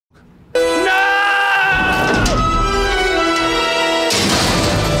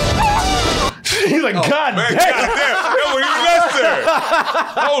like, God Man, damn. that wasn't even necessary.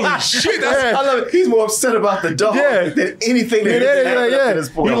 Holy shit. That's, I love it. He's more upset about the dog than anything that happened up to this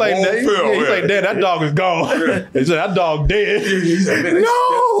point. He's like, Whole film, damn, that dog is gone. He said, that dog dead. he's like, man,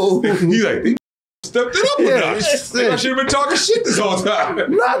 No! He's like, they stepped it up a notch. I should have been talking shit this whole time.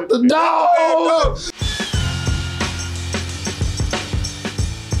 Not the dog!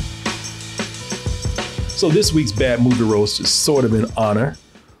 So this week's Bad Movie Roast is sort of in honor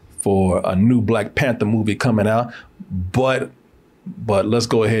for a new Black Panther movie coming out, but let's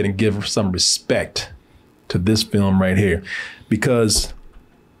go ahead and give some respect to this film right here, because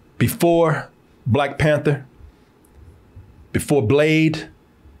before Black Panther, before Blade,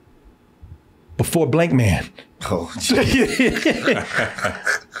 before Blank Man. Oh,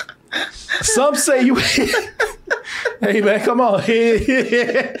 Some say you. Hey man, come on. Hey,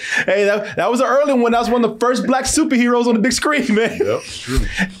 that was an early one. That was one of the first black superheroes on the big screen, man. Yep, true.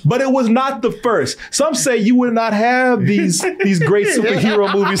 But it was not the first. Some say you would not have these great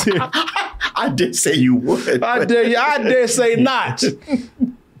superhero movies here. I did say you would. I dare say not.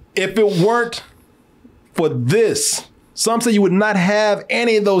 If it weren't for this, some say you would not have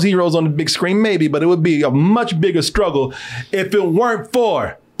any of those heroes on the big screen, maybe, but it would be a much bigger struggle if it weren't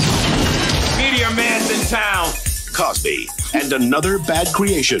for Meteor Man's in town. Cosby and Another Bad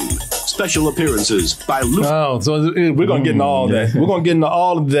Creation. Special appearances by Luke. Oh, so we're going to get into all that. We're going to get into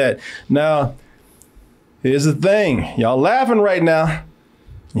all of that. Now, here's the thing. Y'all laughing right now.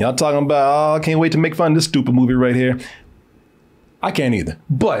 Y'all talking about, oh, I can't wait to make fun of this stupid movie right here. I can't either.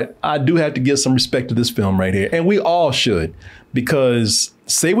 But I do have to give some respect to this film right here. And we all should. Because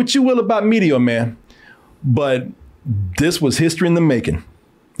say what you will about Meteor Man, but this was history in the making.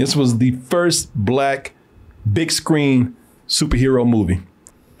 This was the first black big screen superhero movie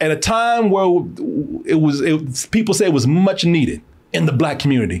at a time where people say it was much needed in the black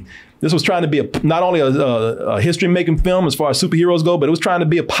community. This was trying to be not only a history making film as far as superheroes go, but it was trying to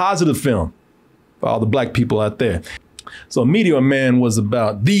be a positive film for all the black people out there. So Meteor Man was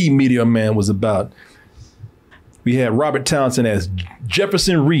about, we had Robert Townsend as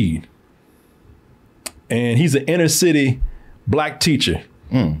Jefferson Reed, and he's an inner city black teacher.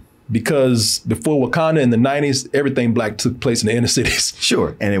 Because before Wakanda in the 90s, everything black took place in the inner cities.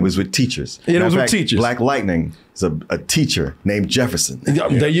 Sure, and it was with teachers. It was with teachers. Black Lightning is a teacher named Jefferson.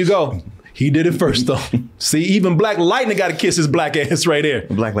 There you go. He did it first, though. See, even Black Lightning got to kiss his black ass right there.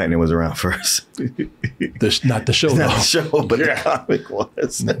 Black Lightning was around first. Not the show, though. Not the show, but the comic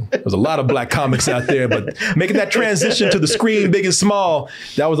was. There's a lot of black comics out there, but making that transition to the screen, big and small,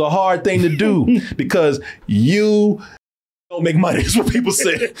 that was a hard thing to do because you don't make money, is what people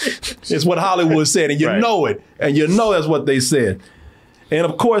said. It's what Hollywood said, and you know it. And you know that's what they said. And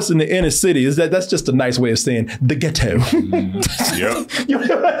of course, in the inner city, that's just a nice way of saying the ghetto.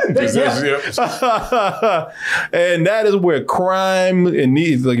 And that is where crime and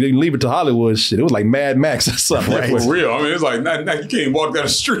needs, like they leave it to Hollywood shit. It was like Mad Max or something. Right. For real. I mean, it's like, you can't walk down the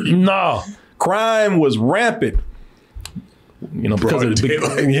street. No. Crime was rampant. You know, because broad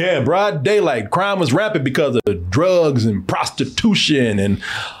daylight. Broad daylight. Crime was rampant because of drugs and prostitution and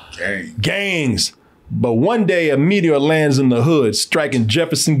gangs. But one day a meteor lands in the hood, striking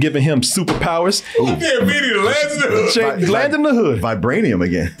Jefferson, giving him superpowers. Yeah, meteor lands in the hood. Land in the hood. Vibranium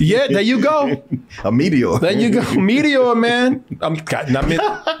again. Yeah, there you go. A meteor. There you go. Meteor, man. I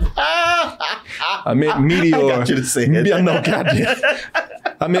meant meteor. I got you to say it. Yeah, no, goddamn.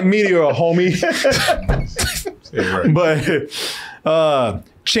 I meant meteor, homie. But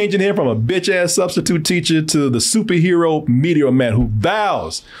changing him from a bitch-ass substitute teacher to the superhero Meteor Man who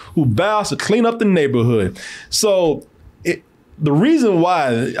vows to clean up the neighborhood. So the reason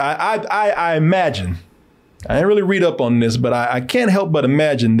why I imagine, I didn't really read up on this, but I can't help but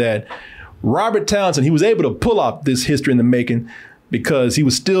imagine that Robert Townsend, he was able to pull off this history in the making because he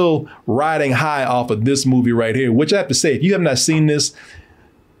was still riding high off of this movie right here, which I have to say, if you have not seen this,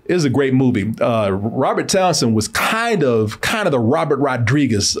 it is a great movie. Robert Townsend was kind of the Robert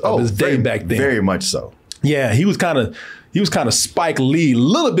Rodriguez of his day back then. Very much so. Yeah, he was kind of Spike Lee, a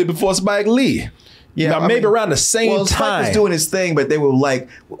little bit before Spike Lee. Yeah, now, maybe around the same time. Spike was doing his thing, but they were like,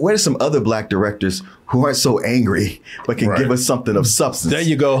 where's some other black directors who aren't so angry, but can give us something of substance? There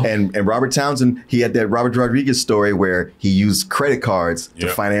you go. And Robert Townsend, he had that Robert Rodriguez story where he used credit cards to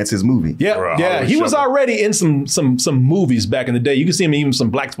finance his movie. Yeah, he was already in some movies back in the day. You can see him in even some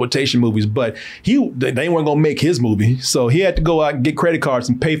blaxploitation movies, but they weren't gonna make his movie, so he had to go out and get credit cards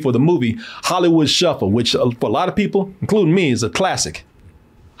and pay for the movie Hollywood Shuffle, which for a lot of people, including me, is a classic.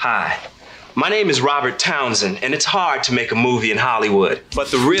 Hi. My name is Robert Townsend, and it's hard to make a movie in Hollywood.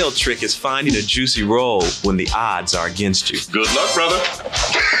 But the real trick is finding a juicy role when the odds are against you. Good luck, brother.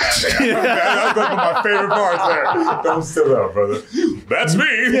 That's one of my favorite parts there. Don't sit up, brother. That's me.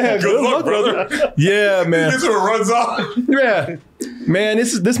 Yeah, good luck, brother. Yeah, man. This one runs off. Yeah. Man,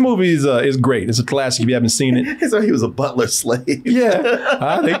 this movie is great. It's a classic if you haven't seen it. So he was a butler slave.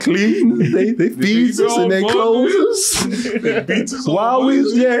 Yeah. They clean, they feed us and they clothe us. They beat us while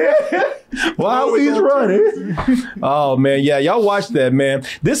we's running. Oh man, yeah, y'all watch that, man.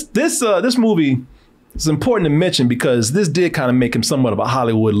 This movie is important to mention because this did kind of make him somewhat of a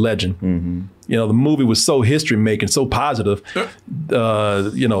Hollywood legend. Mm-hmm. You know, the movie was so history making, so positive. They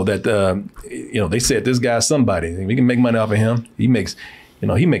said this guy's somebody. We can make money off of him. He makes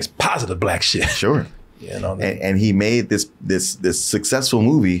positive black shit. Sure. You know, and he made this successful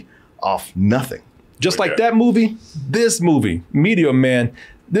movie off nothing. Just like that movie, this movie, Meteor Man,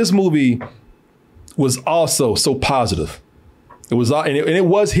 this movie was also so positive. It was, and it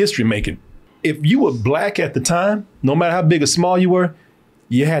was history making. If you were black at the time, no matter how big or small you were,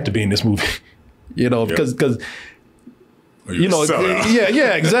 you had to be in this movie. You know, because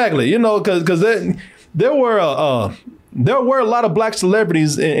yeah, exactly. You know, because there were a lot of black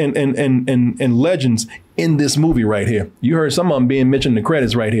celebrities and legends in this movie right here. You heard some of them being mentioned in the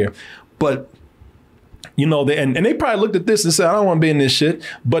credits right here, but. You know, they probably looked at this and said, I don't want to be in this shit,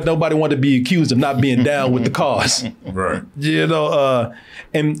 but nobody wanted to be accused of not being down with the cause. Right. You know,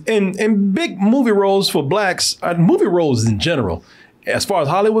 and big movie roles for blacks, movie roles in general, as far as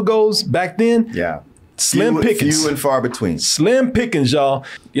Hollywood goes, back then, slim pickings. Few and far between. Slim pickings, y'all.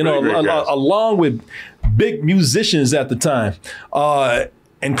 You know, along with big musicians at the time,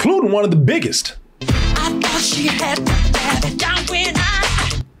 including one of the biggest. I thought she had that down when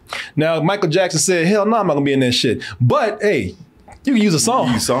Now, Michael Jackson said, hell no, I'm not gonna be in that shit. But hey, you can use a song.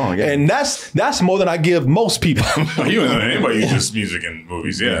 You use a song, yeah. And that's more than I give most people. You don't know anybody uses music in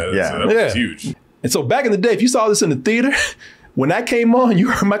movies. That's huge. And so back in the day, if you saw this in the theater, when that came on, you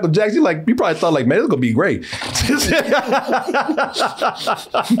heard Michael Jackson, you probably thought man, this is gonna be great.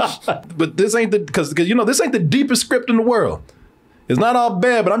 But this ain't because this ain't the deepest script in the world. It's not all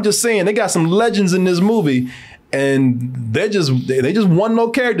bad, but I'm just saying they got some legends in this movie. And they just won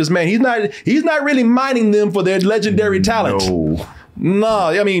no characters, man. He's not really mining them for their legendary talent. No,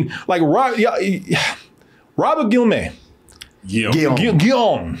 I mean, like Robert Guillaume. Robert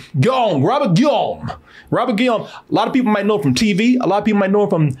Guillaume. A lot of people might know him from TV. A lot of people might know him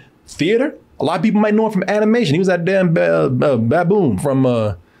from theater. A lot of people might know him from animation. He was that damn baboon from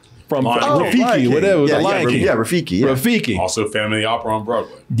Rafiki, whatever. Rafiki. Yeah. Rafiki. Also Phantom of the Opera on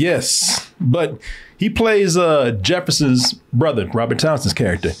Broadway. Yes, but he plays Jefferson's brother, Robert Townsend's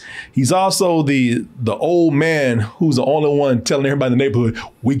character. He's also the old man who's the only one telling everybody in the neighborhood,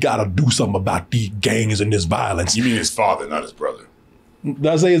 we gotta do something about these gangs and this violence. You mean his father, not his brother? Did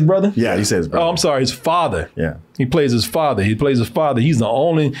I say his brother? Yeah, you said his brother. Oh, I'm sorry, his father. Yeah. He plays his father. He's the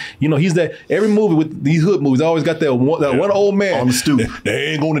only, he's that, every movie with these hood movies, always got that one old man. On the stoop. They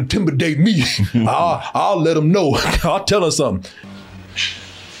ain't gonna intimidate me. I'll let them know. I'll tell them something.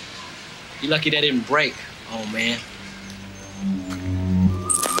 You lucky that didn't break, oh man.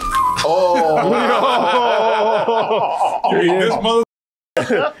 This mother.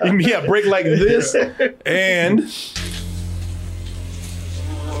 Yeah, break like this, and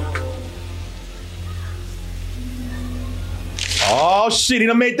oh shit, he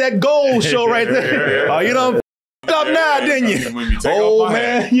done made that gold show right there. Oh, you done up now, didn't you? Oh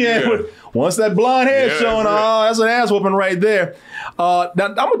man, yeah. Once that blonde hair showing, that's an ass whooping right there. Now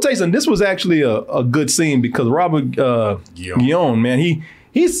I'm gonna tell you something. This was actually a good scene because Robert Guillaume, man,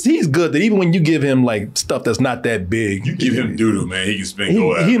 he's good. That even when you give him like stuff that's not that big, you give him doodle, man, he can spin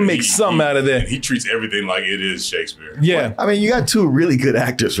gold. He makes something out of that. He treats everything like it is Shakespeare. Yeah, well, I mean, you got two really good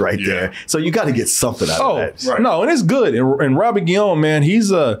actors right there, so you got to get something out of that. Right. No, and it's good. And Robert Guillaume, man,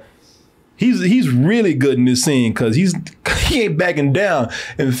 he's really good in this scene because he ain't backing down.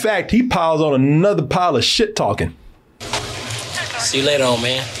 In fact, he piles on another pile of shit talking. See you later on,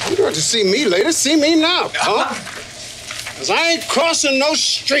 man. You don't have to see me later. See me now, huh? Because I ain't crossing no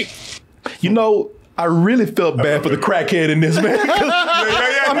street. You know, I really felt bad for the crackhead in this, man.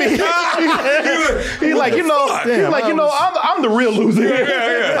 I mean, he's like, I'm the real loser.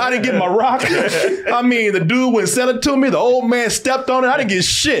 I didn't get my rock. I mean, the dude went and sell it to me. The old man stepped on it. I didn't get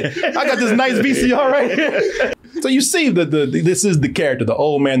shit. I got this nice VCR right here. So you see that this is the character, the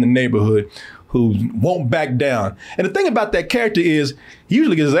old man in the neighborhood who won't back down. And the thing about that character is he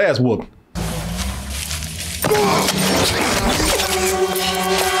usually gets his ass whooped.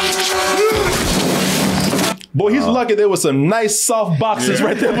 Boy, he's lucky there was some nice soft boxes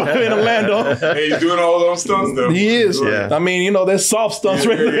right there for him to land on. Hey, he's doing all those stunts though. He is. Yeah. I mean, you know, there's soft stunts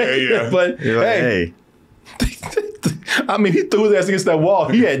right there. Yeah. But hey. I mean, he threw his ass against that wall.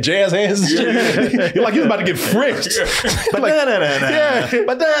 He had jazz hands and shit. Like he was about to get frisked.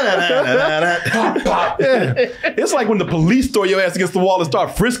 It's like when the police throw your ass against the wall and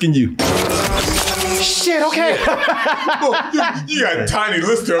start frisking you. Shit, okay. You got Tiny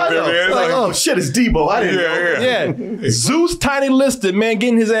Lister up there, man. Like, oh shit, it's Debo. I didn't know. Yeah. Zeus Tiny Listed, man,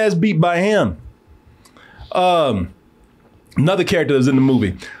 getting his ass beat by him. Another character that's in the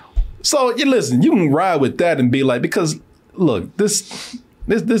movie. So you listen, you can ride with that and be like, because look, this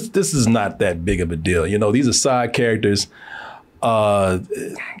is not that big of a deal. You know, these are side characters. You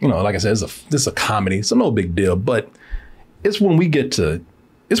know, like I said, this is a comedy, so no big deal. But it's when we get to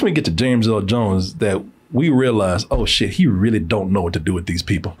James Earl Jones that we realize, oh shit, he really don't know what to do with these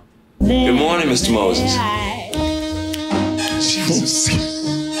people. Good morning, Mr. Moses. Jesus.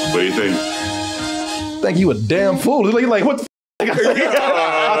 What do you think? I think you a damn fool. He's like what the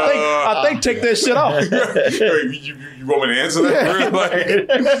I think take that shit off. You want me to answer that?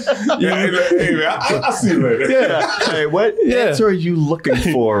 Hey man, I'll see you later. Yeah. Hey, what answer are you looking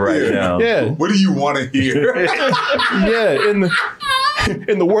for right now? Yeah. What do you want to hear? Yeah.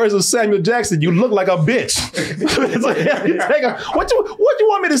 In the words of Samuel Jackson, you look like a bitch. It's like, what you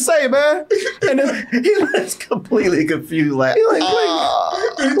want me to say, man? And then He's completely confused. Like, He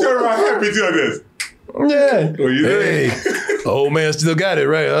turned around happy doing this. yeah. What you Hey, old man still got it,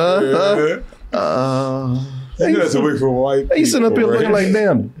 right? You have to wait for white. He's sitting up here looking like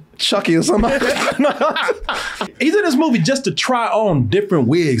damn Chucky or something. He's in this movie just to try on different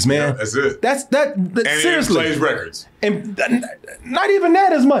wigs, man. Yeah, that's it. That's And seriously. he plays records. And not even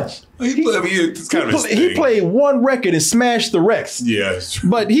that as much. It's kind of his thing. He played one record and smashed the Rex. Yeah, it's true.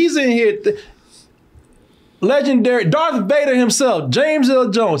 But he's in here. Legendary Darth Vader himself, James Earl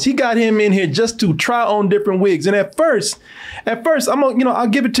Jones. He got him in here just to try on different wigs. And at first, I'll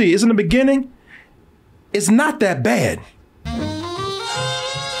give it to you. It's in the beginning. It's not that bad.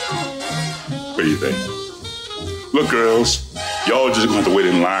 What do you think? Look, girls, y'all just gonna have to wait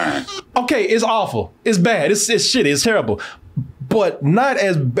in line. Okay, it's awful. It's bad. It's shitty. It's terrible. But not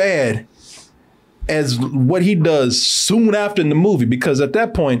as bad as what he does soon after in the movie, because at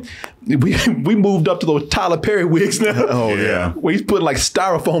that point we moved up to those Tyler Perry wigs now. oh yeah. Where he's putting like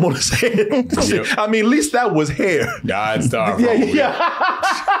styrofoam on his head. Yep. I mean, at least that was hair. God, styrofoam. Yeah.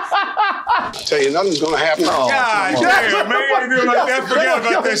 Tell you, nothing's gonna happen. Oh, God damn, man. You doing like that? Forget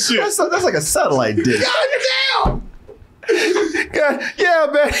about that shit. That's like a satellite dish. God, yeah,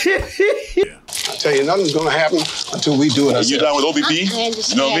 man. I tell you, nothing's gonna happen until we do it. Are you down with OBP? I understand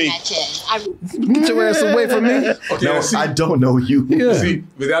You know me? Get your ass away from me. Okay, No, see, I don't know you. Yeah. see,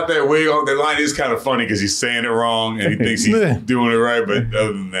 without that wig on, that line is kind of funny because he's saying it wrong and he thinks he's Yeah. doing it right, but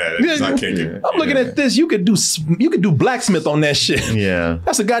other than that, I can't get. I'm looking at this. You could do blacksmith on that shit. Yeah.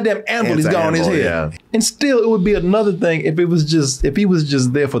 That's a goddamn anvil he's got on his head. Yeah. And still, it would be another thing if he was just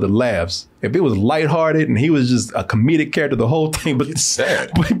there for the laughs. If it was lighthearted and he was just a comedic character the whole thing, but It's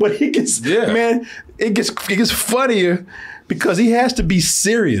sad. But he gets, man, it gets funnier because he has to be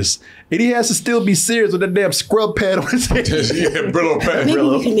serious. And he has to still be serious with that damn scrub pad on his head. Yeah, Brillo pad. Maybe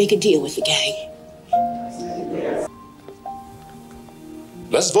we can make a deal with the gang.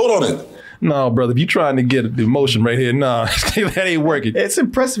 Let's vote on it. No, brother, if you're trying to get the emotion right here, nah, that ain't working. It's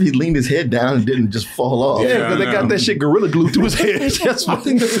impressive he leaned his head down and didn't just fall off. Yeah, because they got that shit gorilla glued to his head. That's I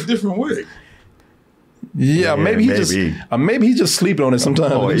think that's a different wig. Yeah, maybe he's just sleeping on it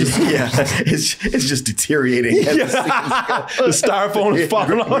sometimes. Oh, it's just deteriorating. As The styrofoam is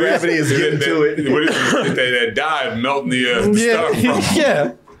falling off. Gravity is getting to it. What is it? That dye melting the styrofoam.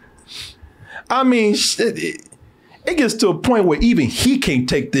 Yeah. I mean, shit, it gets to a point where even he can't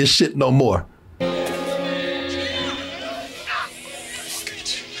take this shit no more.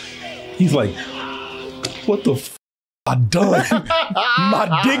 He's like, what the f I done?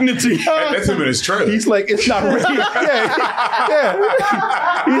 My dignity. That's him in his trailer. He's like, it's not real. Yeah.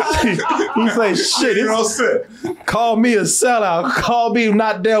 He's like, shit, You're all it's, set. call me a sellout. Call me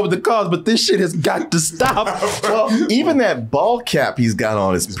not down with the cause, but this shit has got to stop. Well, even that ball cap he's got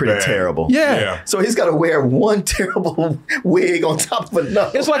on is pretty bad. terrible. Yeah. So he's got to wear one terrible wig on top of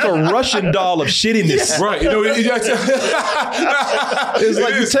another. It's like a Russian doll of shittiness. Right. You know, It's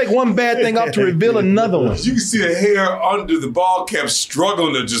like you take one bad thing off to reveal another one. You can see the hair under the ball cap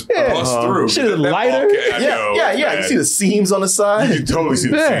struggling to just bust through. Shit is That ball lighter. cap, I know, Yeah. You man. see the seams on the You side? can totally see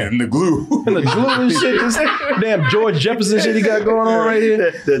the sand and the glue. And the glue and shit. This damn George Jefferson shit he got going on right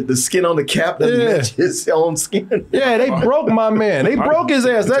here. The skin on the cap doesn't match his own skin. Yeah, they broke my man. They broke his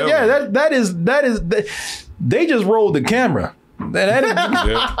ass. That They just rolled the camera.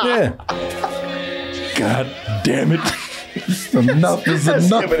 Yeah. God damn it. Enough is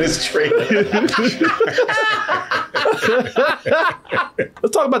enough. Let's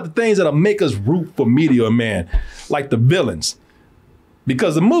talk about the things that'll make us root for Meteor Man, like the villains.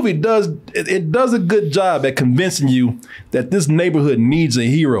 Because the movie does a good job at convincing you that this neighborhood needs a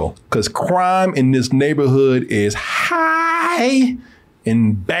hero. Because crime in this neighborhood is high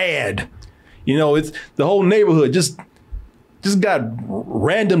and bad. You know, it's the whole neighborhood just got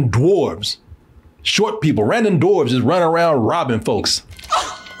random dwarves, short people, random dwarves just running around robbing folks.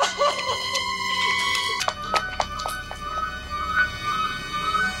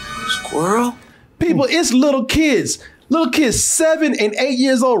 Squirrel? People, it's little kids. Little kids 7 and 8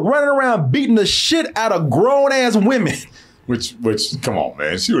 years old running around beating the shit out of grown ass women. Which, come on,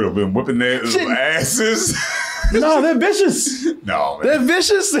 man. She would have been whipping their little asses. No, they're vicious. No, man. They're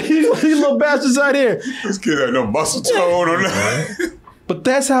vicious. These little bastards out here. These kids have no muscle tone or nothing. But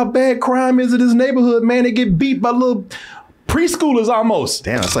that's how bad crime is in this neighborhood, man. They get beat by little preschoolers almost.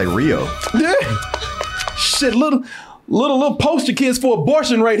 Damn, it's like Rio. Yeah. Shit, little poster kids for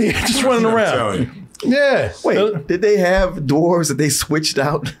abortion right here, just running around. Yeah. Wait, did they have dwarves that they switched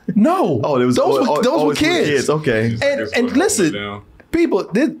out? No. Oh, those were kids. Okay. And listen,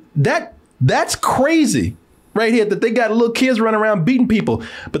 people, that's crazy right here that they got little kids running around beating people.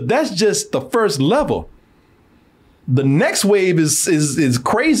 But that's just the first level. The next wave is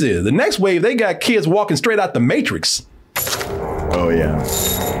crazy. The next wave, they got kids walking straight out the Matrix. Oh, yeah.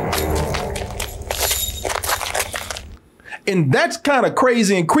 And that's kind of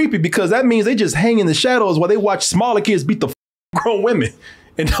crazy and creepy because that means they just hang in the shadows while they watch smaller kids beat the grown women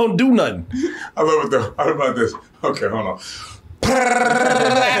and don't do nothing. I love it though. How about this? Okay, hold on.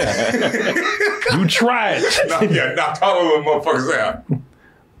 You tried. Knock all of them motherfuckers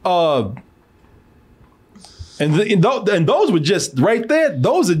out. And those were just right there.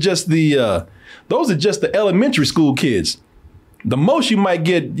 Those are just the elementary school kids. The most you might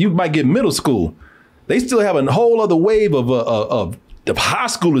get middle school. They still have a whole other wave of high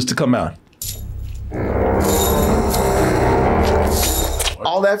schoolers to come out.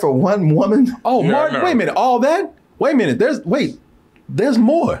 All that for one woman? Oh, yeah, Martin, wait a minute. All that? Wait a minute. There's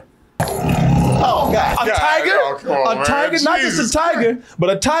more. Oh, God. A tiger? A tiger? Not just a tiger, but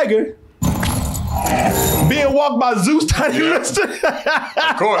a tiger being walked by Zeus tiny lister.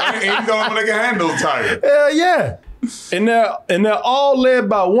 Of course, ain't gonna make a handle tiger. Hell yeah. And they're all led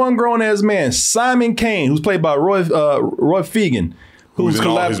by one grown ass man, Simon Kane, who's played by Roy Fegan, who's in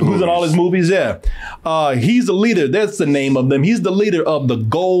all his movies. Yeah, he's the leader. That's the name of them. He's the leader of the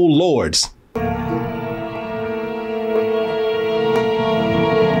Gold Lords.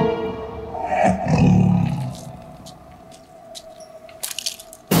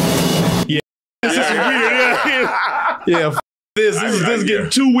 Yeah, this is weird. Yeah. This is getting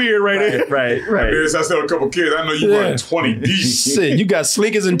too weird right here. Right. I still a couple kids. I know you run 20 deep. Shit, you got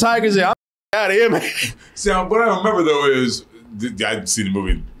slinkers and tigers. Yeah, I'm out of here, man. See, what I remember though is I'd seen the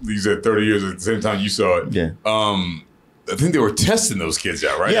movie. You said 30 years at the same time you saw it. Yeah. I think they were testing those kids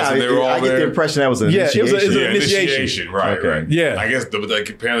out, right? Yeah, so they were all I get the impression that was an initiation. It was an initiation. Right, okay. right. Yeah. I guess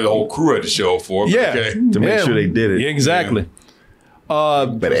apparently the whole crew had to show up for it. Yeah. Okay. To make sure they did it. Yeah, exactly.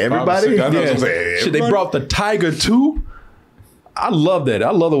 But everybody? Shit, they brought the tiger too. I love that.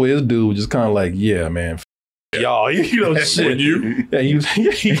 I love the way this dude was just kind of like, yeah, man, y'all, you know, shit. You? Yeah, he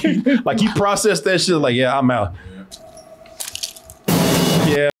like he processed that shit like, yeah, I'm out.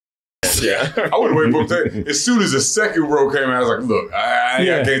 Yeah. Yeah. I would wait for him to as soon as the second row came out, I was like, look,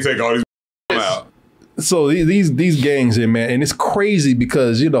 I can't take all these out. So these gangs here, man, and it's crazy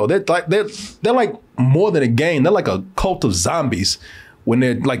because, you know, they're like more than a gang. They're like a cult of zombies when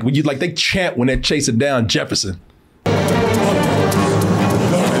they're like they chant when they're chasing down Jefferson.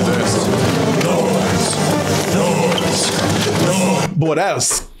 Boy, that was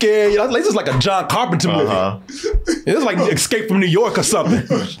scary. This is like a John Carpenter movie. It's like Escape from New York or something.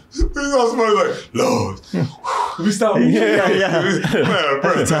 This is all somebody like, Lord, we stop.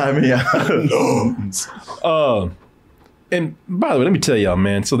 Lord. And by the way, let me tell y'all,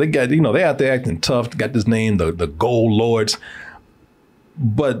 man. So they got, you know, they out there acting tough. They got this name, the Gold Lords.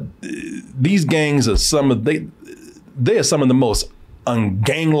 But these gangs are they are some of the most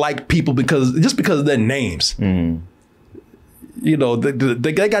ungang-like people because of their names. Mm. You know,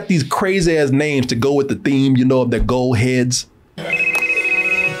 they got these crazy ass names to go with the theme, you know, of their gold heads.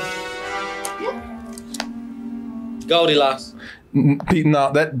 Goldilocks. Pete,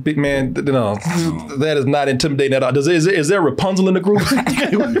 no, that big man, no, that is not intimidating at all. Is there Rapunzel in the group?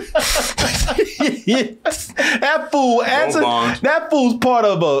 That fool answered. That fool's part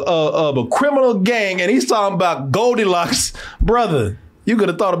of a criminal gang, and he's talking about Goldilocks, brother. You could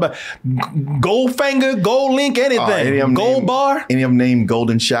have thought about Goldfinger, Gold Link, anything. Gold Bar. Any of them named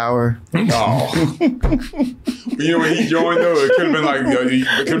Golden Shower? Oh. You know when he joined though, it could have been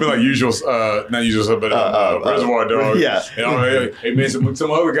like usual, not usual, but Reservoir Dogs. Yeah. And, hey man,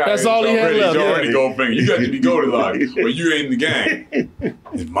 some other guy. That's all he had left. He's already Goldfinger. You got to be Goldilocks, or you ain't in the gang.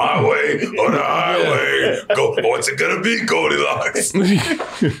 It's my way or the highway. Or it's gonna be Goldilocks.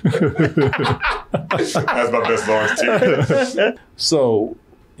 That's my best Lawrence too. So,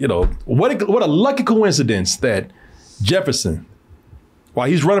 you know, what a lucky coincidence that Jefferson, while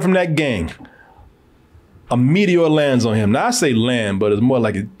he's running from that gang, a meteor lands on him. Now, I say land, but it's more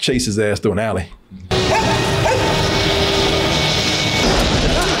like it chases his ass through an alley.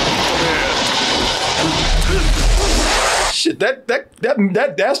 Shit,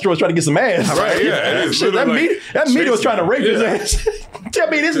 that asteroid's trying to get some ass. Right, yeah. Shit, that meteor was trying to rape his ass. I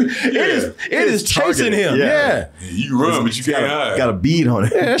mean, it is chasing him. Yeah. You run, but you can't hide. Got a bead on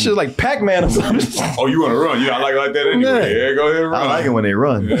it. Yeah, that shit's like Pac-Man or something. Oh, you want to run? I like that anyway. Yeah, go ahead and run. I like it when they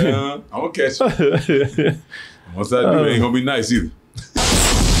run. Yeah, I'm going to catch you. Once I do, it ain't going to be nice either.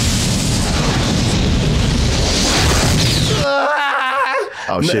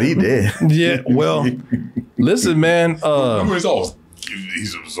 Oh, shit, he did. Yeah, well, listen, man.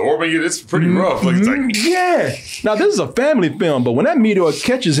 He's absorbing it. It's pretty rough. Like, it's like, yeah. Now, this is a family film, but when that meteor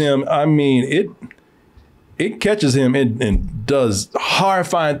catches him, I mean, it catches him and does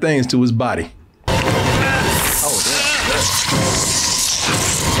horrifying things to his body.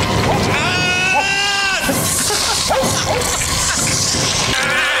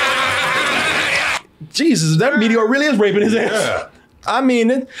 Jesus, that meteor really is raping his ass. yeah. I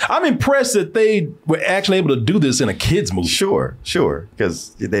mean, I'm impressed that they were actually able to do this in a kid's movie. Sure,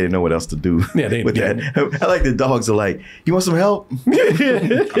 because they didn't know what else to do with yeah. that. I like the dogs are like, you want some help? I mean,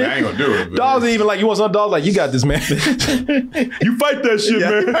 I ain't gonna do it. Dogs ain't even like, you want some dogs? Like, you got this, man. You fight that shit,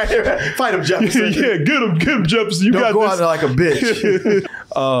 man. Right. Fight him, Jefferson. Yeah, get him, Jefferson. You got Don't go this. out there like a bitch.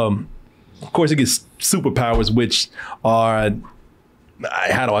 Of course, he gets superpowers, which are,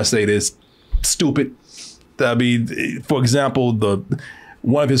 how do I say this? Stupid. I mean, for example,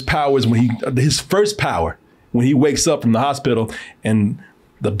 one of his powers his first power when he wakes up from the hospital, and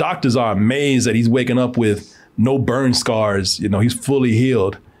the doctors are amazed that he's waking up with no burn scars. You know, he's fully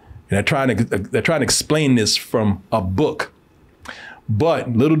healed, and they're trying to explain this from a book.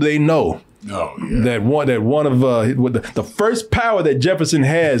 But little do they know that one of the first power that Jefferson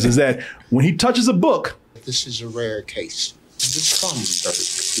has is that when he touches a book. This is a rare case of the Stromberg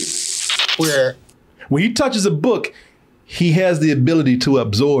theory, where when he touches a book, he has the ability to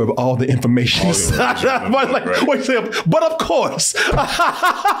absorb all the information. But of course.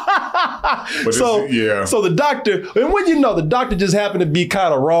 So the doctor, and when the doctor just happened to be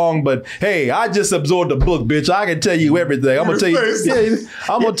kind of wrong, but hey, I just absorbed the book, bitch. I can tell you everything. I'm gonna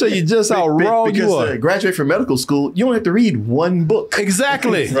tell you just how wrong you are. Because to graduate from medical school, you don't have to read one book.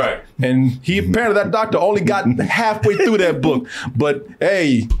 Exactly. Right. And apparently that doctor only got halfway through that book. But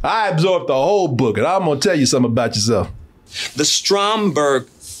hey, I absorbed the whole book, and I'm gonna tell you something about yourself. The Stromberg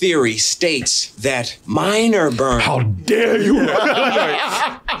theory states that minor burns. How dare you?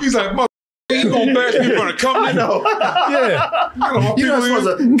 He's like, you gonna bash me in front of company? No. Yeah. You're not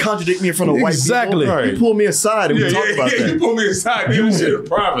supposed to contradict me in front of white people. Right. You pull me aside and we talk about that. You pull me aside. You shit in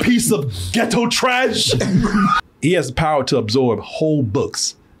private. Piece of ghetto trash. He has the power to absorb whole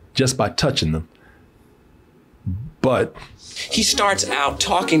books just by touching them. But he starts out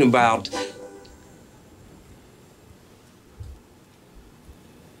talking about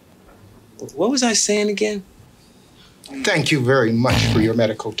what was I saying again? Thank you very much for your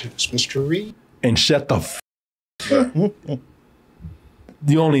medical tips, Mr. Reed. And shut the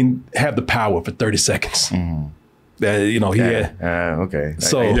You only have the power for 30 seconds. Mm-hmm. Okay.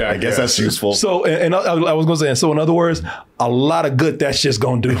 So I guess that's useful. So, and I was gonna say, so in other words, a lot of good that shit's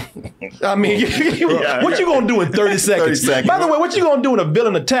gonna do. I mean, what you gonna do in 30 seconds? 30 seconds. By the way, what you gonna do when a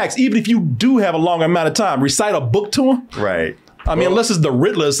villain attacks, even if you do have a longer amount of time? Recite a book to him? Right. I mean, unless it's the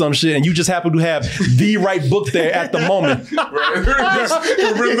Riddler or some shit, and you just happen to have the right book there at the moment. The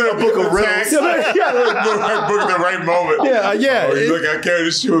Riddler book of riddles. Yeah. Book at the right moment. Yeah. Oh, look, I carry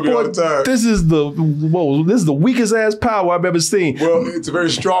this shit with me all the time. This is the weakest ass power I've ever seen. Well, it's a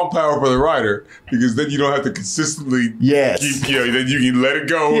very strong power for the writer because then you don't have to consistently keep, then you can let it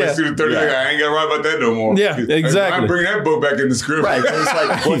go. As soon as 30 seconds, I ain't got to write about that no more. Yeah, exactly. I bring that book back in the script. Right. So it's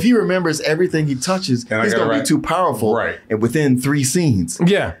like, well, if he remembers everything he touches, he's going to be too powerful. Right. And within in 3 scenes.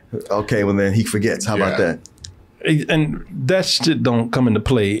 Yeah. Okay, well then he forgets. How about that? And that shit don't come into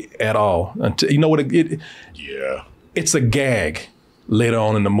play at all. Until, you know what? It's a gag later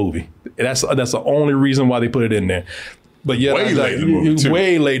on in the movie. That's the only reason why they put it in there. But yeah, way late in the movie. Too.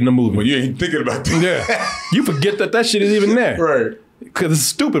 Way late in the movie. Well, you ain't thinking about that. Yeah, you forget that shit is even there, right? Because it's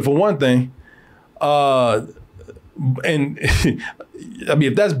stupid for one thing. And I mean,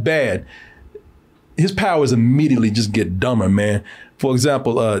 if that's bad, his powers immediately just get dumber, man. For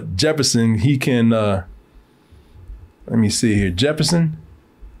example, Jefferson, he can. Let me see here, Jefferson.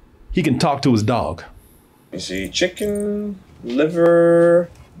 He can talk to his dog. You see, chicken, liver,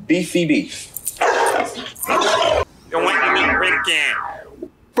 beefy beef.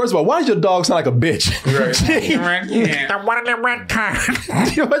 First of all, why does your dog sound like a bitch? Right. Why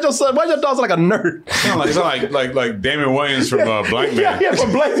your dog sound like a nerd? Sound like Damon Wayans from Black Man. Yeah,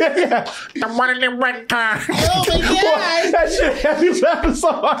 from Black Man. Yeah. Oh my God! That shit had me laughing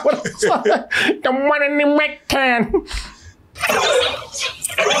so hard when I saw that. The one in the red can.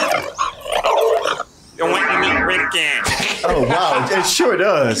 Oh wow, it sure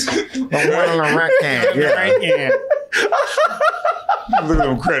does. Look at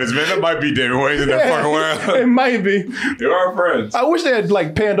them credits, man. That might be Damon Wayans in that fucking world. It might be. They are friends. I wish they had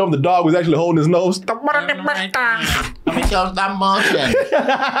like panned over the dog was actually holding his nose.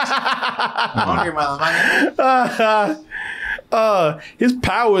 His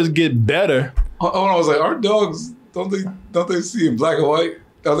powers get better. Hold on, I was like, aren't dogs? Don't they see in black and white?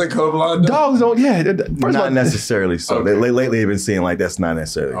 Are they colorblind? Dogs don't. Yeah, not necessarily so. Okay. Lately, they've been seeing like that's not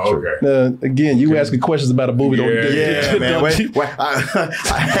necessarily true. Again, you asking questions about a movie. Yeah, man. Wait,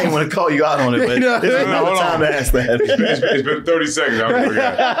 I ain't want to call you out on it, but this is not the time to ask that. It's been 30 seconds. I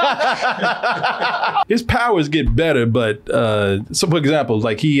forgot. His powers get better, but so for example,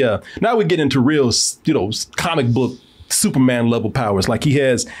 like he now we get into real, comic book Superman level powers. Like he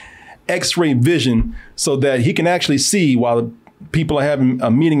has X-ray vision, so that he can actually see while people are having a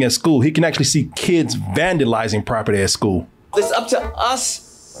meeting at school. He can actually see kids vandalizing property at school. It's up to us.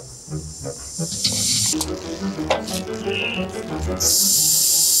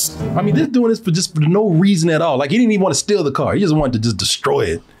 I mean, they're doing this for no reason at all. Like he didn't even want to steal the car. He just wanted to just destroy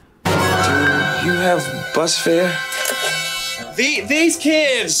it. Do you have bus fare? These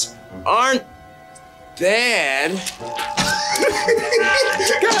kids aren't bad.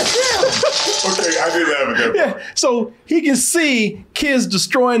 Okay, I did laugh at that part. So he can see kids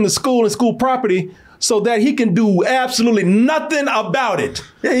destroying the school and school property so that he can do absolutely nothing about it.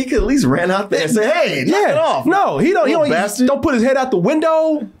 Yeah, he could at least ran out there and say, hey, knock it off. No, he don't put his head out the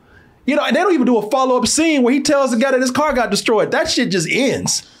window. And they don't even do a follow-up scene where he tells the guy that his car got destroyed. That shit just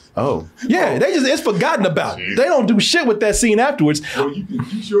ends. Oh. Yeah, it's forgotten about. Jeez. They don't do shit with that scene afterwards. Well,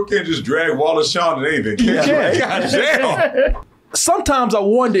 you sure can't just drag Wallace Shawn and anything. God damn. Sometimes I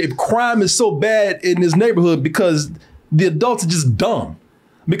wonder if crime is so bad in this neighborhood because the adults are just dumb.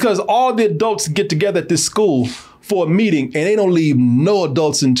 Because all the adults get together at this school for a meeting and they don't leave no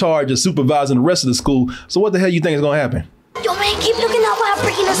adults in charge of supervising the rest of the school. So what the hell you think is gonna happen? Yo, man, keep looking out while I'm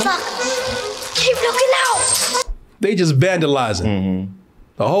breaking the sock. Keep looking out. They just vandalizing. Mm-hmm.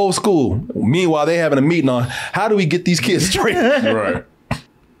 The whole school. Meanwhile, they having a meeting on how do we get these kids straight? Right.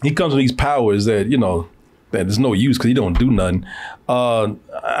 He comes with these powers that, that there's no use because he don't do nothing. I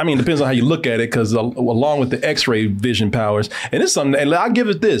mean, it depends on how you look at it because along with the X-ray vision powers, and it's something, and I'll give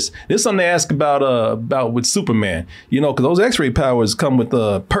it this. There's something to ask about with Superman, because those X-ray powers come with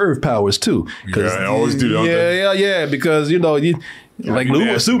perv powers too. Yeah, I always do, don't they? Yeah, because,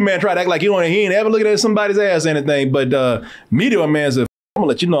 Superman tried to act like he ain't ever looking at somebody's ass or anything, but Meteor Man said, I'm gonna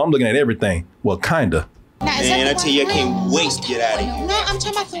let you know I'm looking at everything. Well, kinda. Man, I tell you, I can't wait to get out of here. No, I'm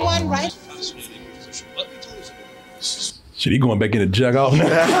talking about the one, right? Shit, he going back in to jack off now.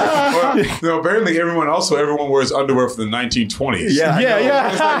 Well, no, apparently everyone wears underwear from the 1920s. Yeah.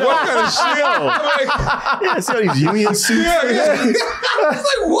 It's like, what kind of shit? See all these union suits. It's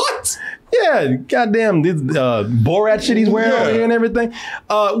like, what? Yeah, goddamn, this Borat shit he's wearing over here and everything.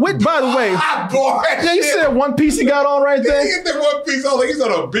 By the way, Borat. Yeah, you said one piece he got on right there. He got that one piece on like he's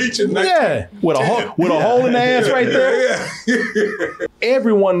on a beach in 19. Yeah, with a hole in the ass right there. Yeah.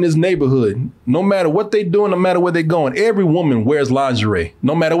 Everyone in this neighborhood, no matter what they doing, no matter where they going, every woman wears lingerie,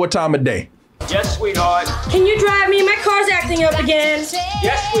 no matter what time of day. Yes, sweetheart. Can you drive me? My car's acting up again.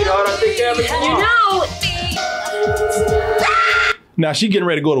 Yes, sweetheart. I'll take care of it tomorrow. Now she getting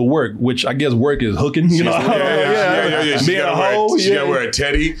ready to go to work, which I guess work is hooking. Yeah. She Being a hoe. She gotta wear a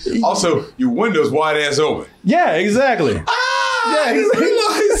teddy. Also, your windows wide ass open. Yeah, exactly.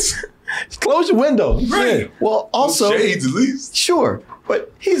 Realize. Close your window. Right. Well, also shades at least. Sure,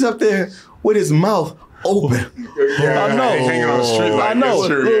 but he's up there with his mouth open. I know. Hanging on the street like I know. this,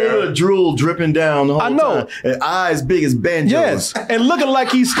 sure, Little drool dripping down the whole I know. time. And eyes big as banjos. Yes, and looking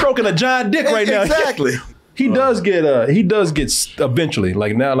like he's stroking a giant dick right now. Exactly. He does get eventually,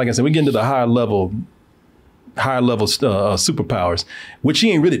 like now, like I said, we get into the higher level superpowers, which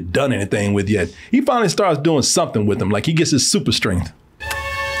he ain't really done anything with yet. He finally starts doing something with them, like he gets his super strength.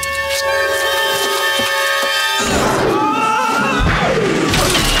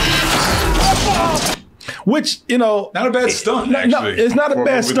 Which, you know, not a bad stunt, actually. No, it's not a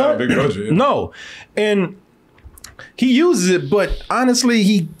bad stunt. Big budget, yeah. No, and he uses it, but honestly,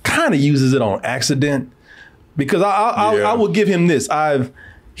 he kind of uses it on accident. Because I will give him this.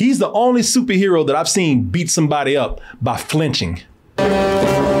 He's the only superhero that I've seen beat somebody up by flinching. Now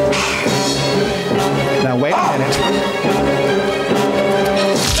wait a minute.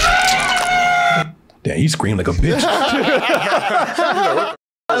 Damn, he screamed like a bitch.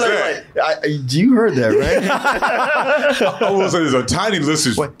 You heard that, right? I will say there's a tiny list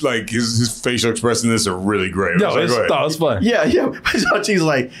of like his facial expressions are really great. No, it's fun. Yeah. She's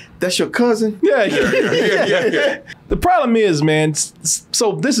like, that's your cousin? Yeah. The problem is, man,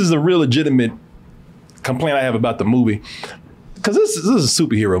 so this is a real legitimate complaint I have about the movie. Because this is a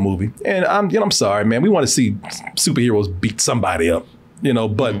superhero movie. And I'm sorry, man. We want to see superheroes beat somebody up,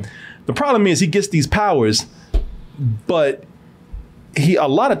 but the problem is he gets these powers, but a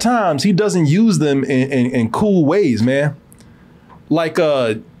lot of times he doesn't use them in cool ways, man. Like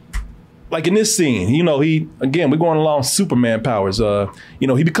in this scene, we're going along Superman powers.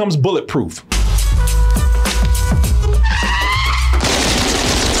 He becomes bulletproof.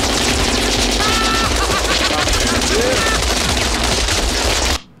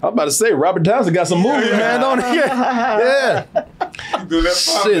 I'm about to say Robert Townsend got some movies, man, don't he? Yeah. Do that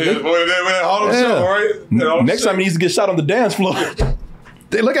show, right? Next time he needs to get shot on the dance floor.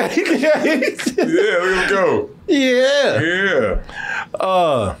 They look at him. Yeah, look at him go. Yeah.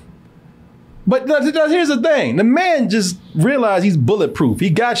 But here's the thing. The man just realized he's bulletproof. He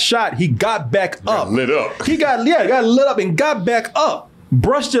got shot. He got back up. Lit up. He got lit up and got back up.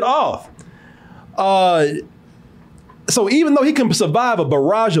 Brushed it off. So even though he can survive a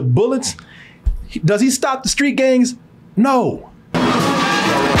barrage of bullets, does he stop the street gangs? No.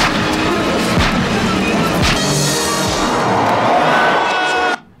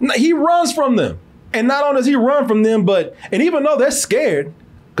 He runs from them. And not only does he run from them, and even though they're scared,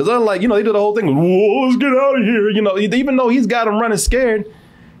 because they're like, they do the whole thing, whoa, let's get out of here. Even though he's got them running scared,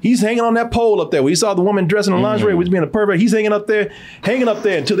 he's hanging on that pole up there. We saw the woman dressed in lingerie, which being a pervert. He's hanging up there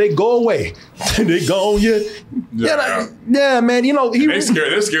until they go away. They gone, yeah, man. They're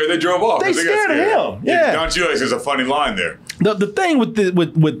scared. They drove off. They scared of him. Yeah. Don't you realize there's a funny line there? The thing with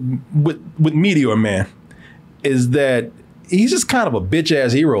Meteor Man is that he's just kind of a bitch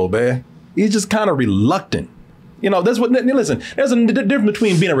ass hero, man. He's just kind of reluctant. That's what. Listen, there's a difference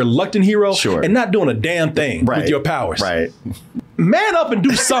between being a reluctant hero and not doing a damn thing with your powers. Right. Man up and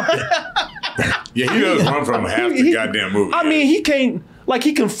do something. Yeah, he does run from half the goddamn movie. I mean, he can't. Like,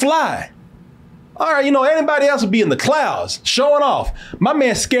 he can fly. All right, anybody else would be in the clouds showing off. My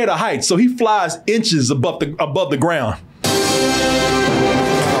man's scared of heights, so he flies inches above the ground.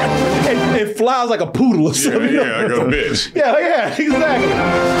 It flies like a poodle or something. Yeah, like a bitch. Yeah, exactly.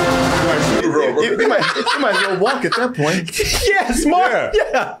 You might as well walk at that point. Yeah, smart.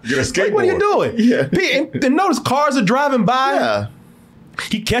 Yeah. Get a skateboard. Like, what are you doing? Yeah. And notice cars are driving by. Yeah.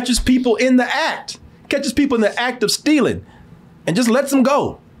 He catches people in the act. Of stealing. And just lets them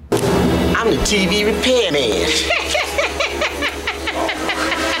go. I'm the TV repairman.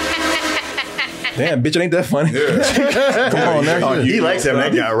 Damn, bitch, it ain't that funny. Yeah. Come on, now. He likes having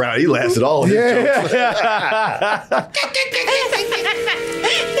that guy around. He lasted all his jokes.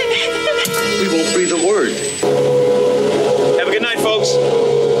 We won't breathe a word. Have a good night, folks.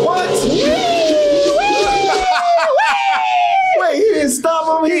 What? Wait, he didn't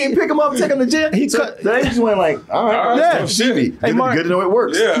stop him. He didn't pick him up, take him to jail. They just went like, all right, TV. Hey, Mark, good to know it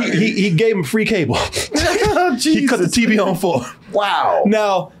works. Yeah. He gave him free cable. He cut the TV on for him. Wow.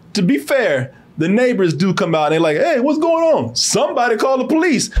 Now, to be fair, the neighbors do come out and they're like, hey, what's going on? Somebody call the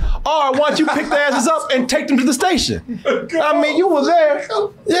police. All right, why don't you pick their asses up and take them to the station? I mean, you were there.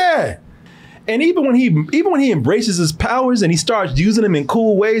 Yeah. And even when he embraces his powers and he starts using them in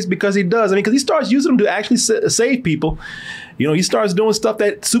cool ways, because he does, because he starts using them to actually save people, he starts doing stuff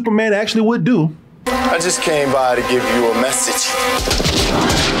that Superman actually would do. I just came by to give you a message.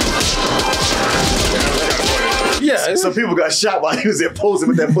 Yeah. Some people got shot while he was there posing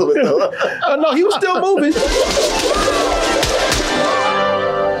with that bullet, though. No, he was still moving.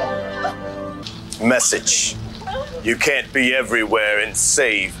 Message. You can't be everywhere and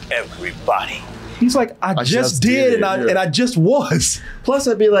save everybody. He's like, I just did, and I just was. Plus,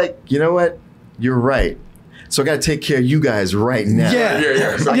 I'd be like, you know what? You're right. So I got to take care of you guys right now.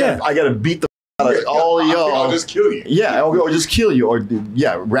 Yeah. I got to beat the out of all of y'all. I'll just kill you. Yeah, or just kill you, or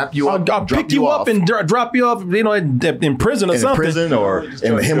wrap you up. I'll pick you up and drop you off, you know, in prison or something. In prison or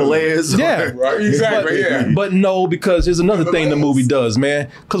in the Himalayas. Yeah, right, exactly. But no, because there's another thing the movie does, man.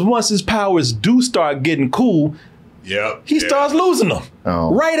 Because once his powers do start getting cool, he starts losing them.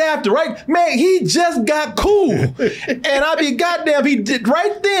 Right after, man, he just got cool, and I be goddamn, he did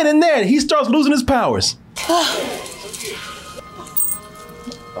right then and there. He starts losing his powers.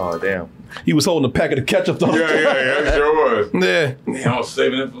 Oh damn. He was holding a packet of ketchup the whole time. Yeah, sure was. Yeah. I was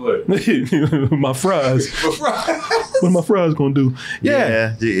saving it for later. My fries. What are my fries gonna do?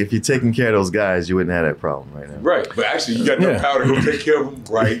 Yeah. If you're taking care of those guys, you wouldn't have that problem right now. Right, but actually, you got enough power to go take care of them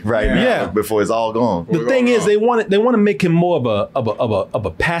right now. Yeah. Before it's all gone. The thing is, they want to make him more of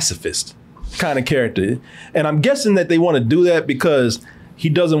a pacifist kind of character, and I'm guessing that they want to do that because he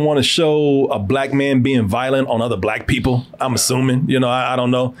doesn't want to show a black man being violent on other black people. I'm assuming, you know, I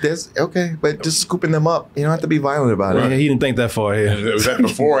don't know. Okay, but just scooping them up, you don't have to be violent about it. Yeah, he didn't think that far here. Was that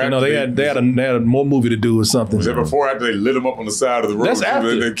before? You know, they had a more movie to do or something. Was that before? After they lit him up on the side of the road? That's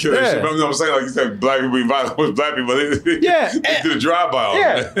after. They killed him. Remember what I'm saying? Like you said, black people being violent with black people. They did a drive-by on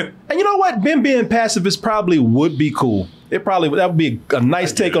him. And you know what? Ben being pacifist probably would be cool. That would be a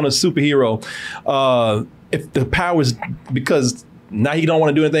nice take on a superhero. If the powers, because now he don't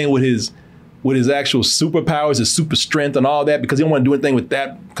want to do anything with his actual superpowers, his super strength and all that, because he don't want to do anything with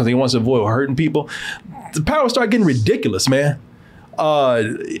that because he wants to avoid hurting people. The powers start getting ridiculous, man.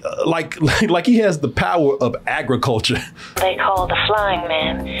 Like he has the power of agriculture. They call the flying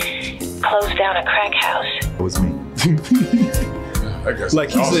man, closed down a crack house. It was me. Like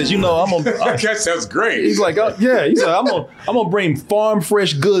he says, you know, I guess that's great. He's like, he's like, I'm gonna bring farm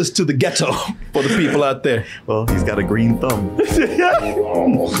fresh goods to the ghetto for the people out there. Well, he's got a green thumb.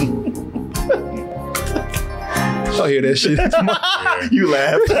 I hear that shit. You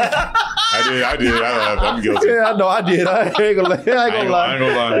laughed. I did. I laughed. I'm guilty. Yeah, I know. I did. I ain't gonna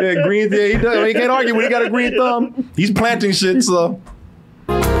lie. Yeah, green. Yeah, he can't argue when he got a green thumb. He's planting shit, so.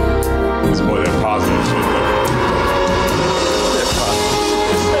 It's more that positive shit.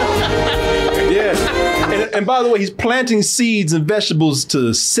 And by the way, he's planting seeds and vegetables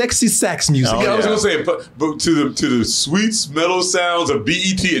to sexy sax music. I was gonna say, but to the sweet mellow sounds of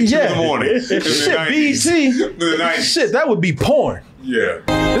BET at 2 in the morning. Shit, BET. Shit, that would be porn. Yeah.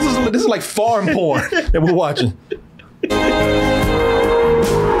 This is like farm porn that we're watching.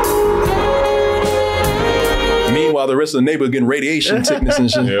 Meanwhile, the rest of the neighborhood getting radiation sickness and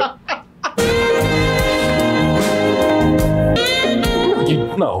shit. Yeah.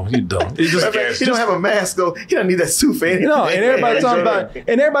 No, you don't. He don't have a mask though. He don't need that suit for anything. No, and everybody talking about,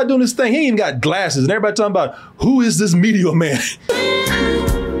 and everybody doing this thing. He ain't even got glasses, and everybody talking about who is this Meteor Man?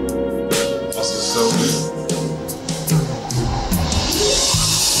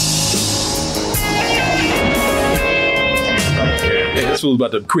 This fool's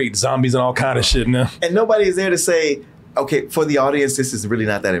about to create zombies and all kind of shit now. And nobody is there to say, okay, for the audience, this is really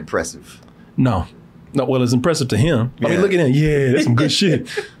not that impressive. No, well, it's impressive to him. I mean, look at him. Yeah, that's some good shit.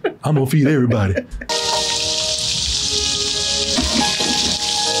 I'm gonna feed everybody.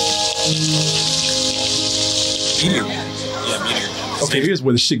 Okay, here's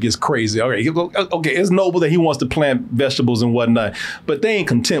where the shit gets crazy. All right, okay, it's noble that he wants to plant vegetables and whatnot, but they ain't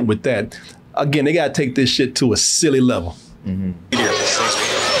content with that. Again, they gotta take this shit to a silly level.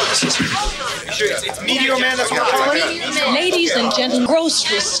 It's Meteor Man that's calling. Ladies and gentlemen,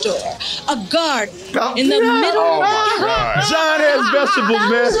 grocery store, a garden in the middle of the John has vegetables,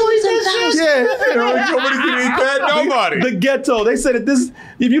 man. Nobody can eat that. Nobody. The ghetto. They said that this.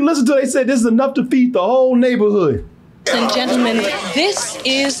 If you listen to it, they said this is enough to feed the whole neighborhood. Ladies and gentlemen, this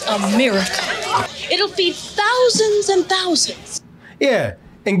is a miracle. It'll feed thousands and thousands. Yeah.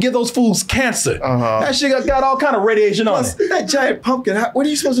 And give those fools cancer. That shit got all kind of radiation on it. That giant pumpkin, what are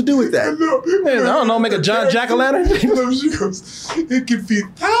you supposed to do with that? Man, I don't know, make a giant jack-o'-lantern? It can feed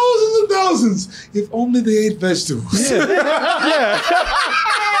thousands and thousands if only they ate vegetables. Yeah.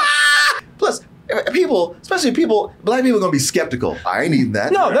 Plus, people, especially black people are gonna be skeptical. I ain't eating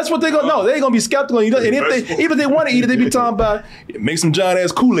that. No, that's what they're gonna know. They're gonna be skeptical. And if they want to eat it, they be talking about make some giant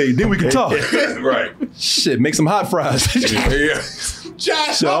ass Kool-Aid, then we can talk. Right. Shit, make some hot fries. Yeah. Shit,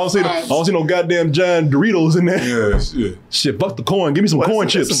 I don't see no goddamn giant Doritos in there. Yeah. Shit, fuck the corn. Give me some corn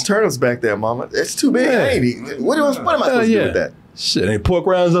chips. Some turnips back there, mama. It's too big. I ain't eating. What am I supposed to do with that? Shit, ain't pork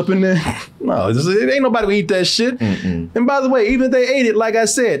rinds up in there? No, it ain't nobody gonna eat that shit. And by the way, even if they ate it, like I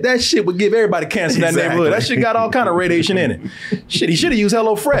said, that shit would give everybody cancer in that neighborhood. That shit got all kind of radiation in it. Shit, he should have used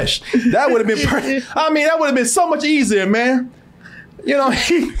HelloFresh. That would have been, I mean, that would have been so much easier, man. You know,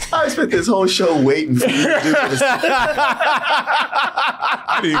 I spent this whole show waiting for you to do this.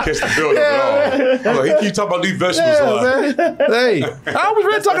 I didn't catch the build up at all. I'm like, he keep talking about these vegetables a lot. Hey, I was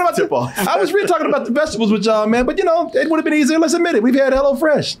really talking about the vegetables with y'all, man. But you know, it would have been easier. Let's admit it. We've had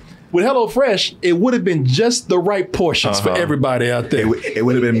HelloFresh. With HelloFresh, it would have been just the right portions for everybody out there. It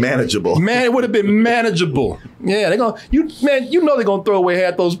would have been manageable. Man, it would have been manageable. Yeah, they're gonna you know they're gonna throw away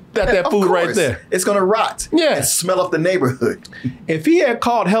that food right there. It's gonna rot. Yeah. And smell up the neighborhood. If he had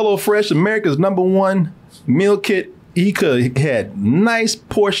called HelloFresh America's #1 meal kit, he could have had nice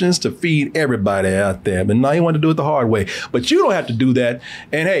portions to feed everybody out there. But no, he wanted to do it the hard way. But you don't have to do that.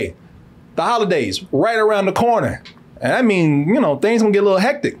 And hey, the holidays right around the corner. And I mean, you know, things gonna get a little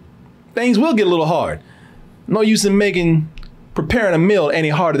hectic. Things will get a little hard. No use in preparing a meal any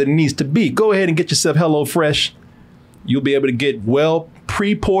harder than it needs to be. Go ahead and get yourself HelloFresh. You'll be able to get well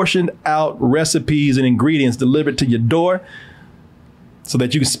pre-portioned out recipes and ingredients delivered to your door so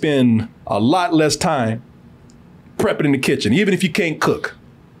that you can spend a lot less time prepping in the kitchen, even if you can't cook.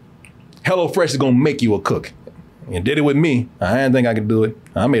 HelloFresh is gonna make you a cook. You did it with me. I didn't think I could do it.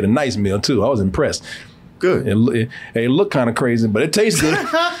 I made a nice meal too. I was impressed. Good. It looked kind of crazy, but it tastes good.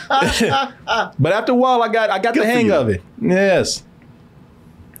 But after a while, I got the hang of it. Yes.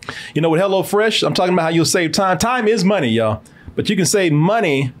 You know, with HelloFresh, I'm talking about how you'll save time. Time is money, y'all. But you can save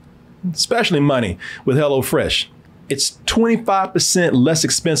money, especially money, with HelloFresh. It's 25% less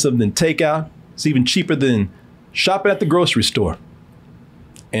expensive than takeout. It's even cheaper than shopping at the grocery store.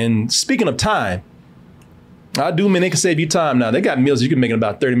 And speaking of time, I do mean they can save you time now. They got meals you can make in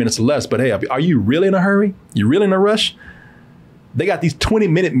about 30 minutes or less, but hey, are you really in a hurry? You really in a rush? They got these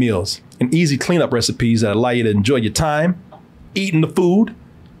 20-minute meals and easy cleanup recipes that allow you to enjoy your time, eating the food,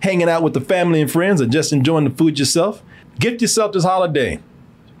 hanging out with the family and friends, or just enjoying the food yourself. Gift yourself this holiday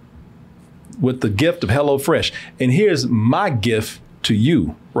with the gift of HelloFresh. And here's my gift to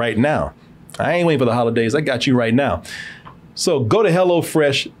you right now. I ain't waiting for the holidays. I got you right now. So go to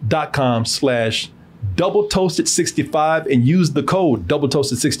HelloFresh.com/DoubleToasted65 and use the code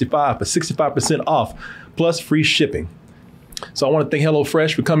DoubleToasted65 for 65% off plus free shipping. So I want to thank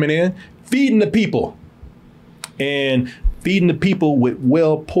HelloFresh for coming in, feeding the people, and feeding the people with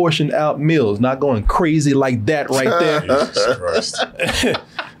well portioned out meals, not going crazy like that right there. Jesus Christ.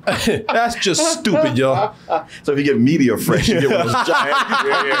 That's just stupid, y'all. So if you get METEOR Fresh, you get one of those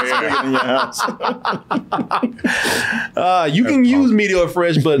giant in your house. You can use METEOR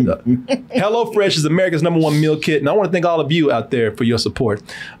Fresh, but HelloFresh is America's #1 meal kit. And I want to thank all of you out there for your support.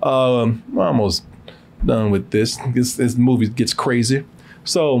 We're almost done with this. This movie gets crazy.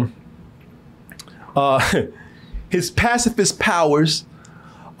 So his pacifist powers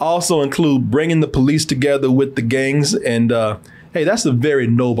also include bringing the police together with the gangs. And hey, that's a very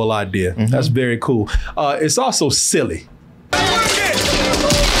noble idea. That's very cool. It's also silly.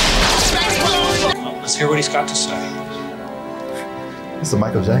 Let's hear what he's got to say. It's a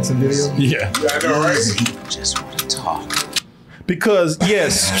Michael Jackson video? Yeah. I know, right? Just want to talk. Because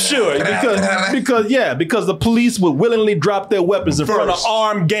yes, sure. Because the police would willingly drop their weapons in front of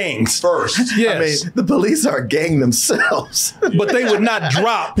armed gangs. First. Yes. I mean, the police are a gang themselves. But they would not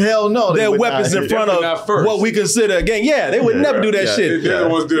drop Hell no, their weapons in front of what we consider a gang. Yeah, they would never do that shit. They're the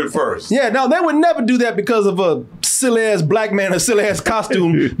ones do it first. Yeah, no, they would never do that because of a silly ass black man in a silly ass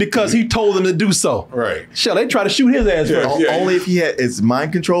costume because he told them to do so. Right. Sure, they try to shoot his ass first. Only if he had, is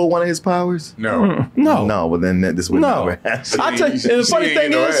mind control one of his powers? No. No. No, well then this would never happen. I tell you, and the funny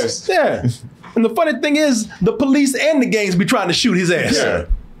thing is, and the funny thing is, the police and the gangs be trying to shoot his ass. Yeah.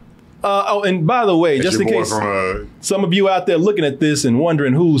 Oh, and by the way, just in case some of you out there looking at this and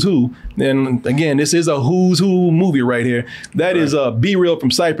wondering who's who, and again, this is a who's who movie right here. That is Be Real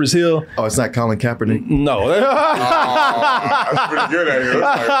from Cypress Hill. Oh, it's not Colin Kaepernick? No. That's pretty good at it.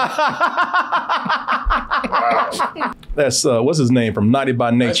 That's what's his name from Naughty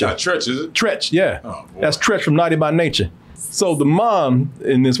by Nature. That's not Tretch, is it? Tretch, yeah. Oh, that's Tretch from Naughty by Nature. So the mom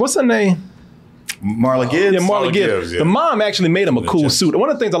in this, what's her name? Marla Gibbs? Yeah, Marla Gibbs. Yeah. The mom actually made him a cool suit. One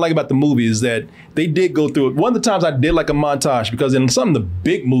of the things I like about the movie is that they did go through it. One of the times I did like a montage because in some of the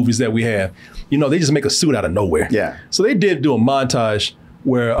big movies that we have, you know, they just make a suit out of nowhere. Yeah. So they did do a montage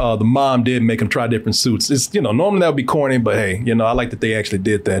where the mom did make him try different suits. It's, you know, normally that would be corny, but hey, you know, I like that they actually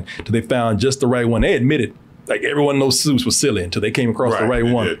did that. So they found just the right one. They admitted Like everyone in those suits was silly until they came across the right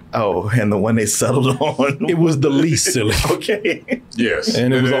one. Oh, and the one they settled on. It was the least silly. Okay. Yes.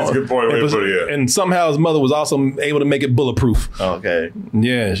 And it was that's a good point. And somehow his mother was also able to make it bulletproof. Okay.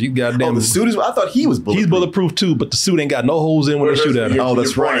 Yeah, she goddamn. Oh, the suit is. I thought he was bulletproof. He's bulletproof too, but the suit ain't got no holes in when they shoot at him. Oh,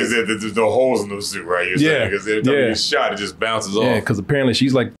 that's right. Is that there's no holes in the suit, right? You're saying, because every time you shot, it just bounces off. Yeah, because apparently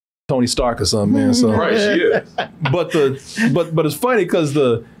she's like Tony Stark or something, man. So right, she is. But it's funny because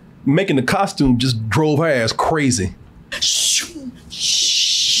making the costume just drove her ass crazy.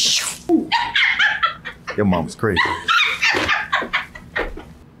 Your mom's crazy.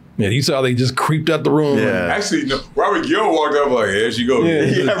 Yeah, you saw they just creeped out the room. Yeah. Actually, no, Robert Gill walked up like, here she goes.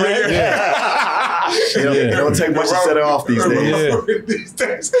 Yeah, right? It don't take much to set her off these days. These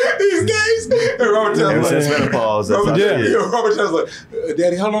days. And Robert Ever since menopause, that's how she is. Robert John's like,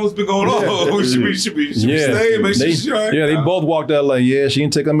 Daddy, how long has it been going on? We should be staying, make sure she's right. Yeah, they both walked out like, yeah, she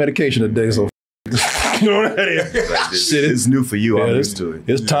didn't take her medication today, so you know what I mean? Shit, it's new for you. I'm used to it.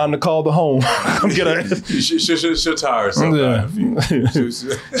 It's time to call the home. Come get her. She'll tire herself.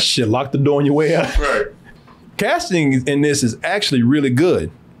 Shit, lock the door on your way out. Right. Casting in this is actually really good.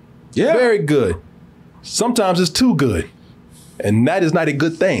 Yeah. Very good. Sometimes it's too good. And that is not a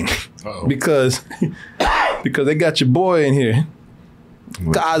good thing. Because they got your boy in here.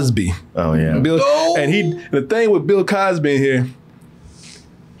 Cosby. Oh yeah. And the thing with Bill Cosby in here,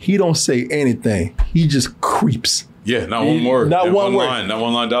 he don't say anything. He just creeps. Yeah, not one word. Not one word. Line, not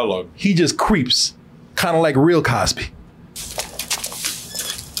one line dialogue. He just creeps. Kind of like real Cosby.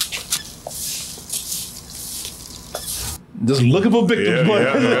 Just looking for victims.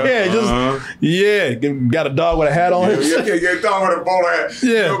 Got a dog with a hat on. Yeah, a dog with a bowler hat. Yeah,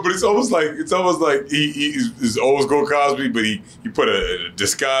 you know, but it's almost like he's old school Cosby, but he put a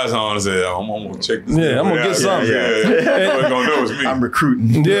disguise on and said, I'm gonna check this. Yeah, I'm gonna get something. Nobody's gonna know it's me. I'm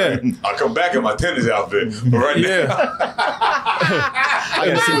recruiting. Yeah, I'll come back in my tennis outfit, but right now, I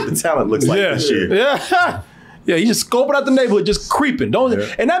gotta see what the talent looks like this year. Yeah. Yeah, he's just scoping out the neighborhood, just creeping.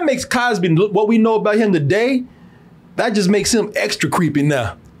 And that makes Cosby, what we know about him today, that just makes him extra creepy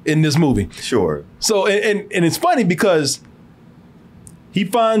now in this movie. Sure. So and it's funny because he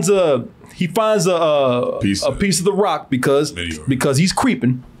finds a piece of the rock because he's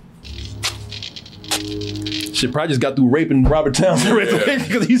creeping. Shit, probably just got through raping Robert Townsend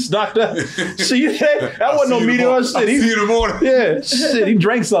because he's knocked out. See, that wasn't no meteor shit. See you in the morning. Yeah, shit, he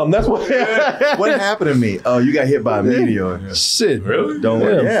drank something. That's what. What happened to me? Oh, you got hit by a meteor. Yeah. Shit, really? Don't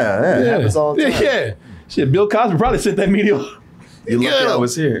worry. Yeah, it happens all the time. Yeah. Shit, Bill Cosby probably sent that meteor. You lucky I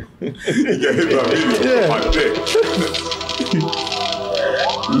was here. You got hit by a meteor. My dick.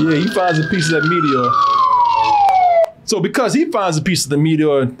 Yeah, he finds a piece of that meteor. So because he finds a piece of the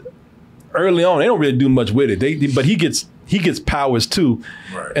meteor early on, they don't really do much with it. But he gets powers too.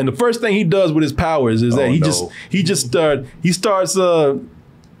 Right. And the first thing he does with his powers is that he starts Mary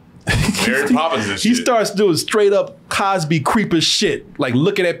Poppins and shit. He starts doing straight up Cosby creeper shit, like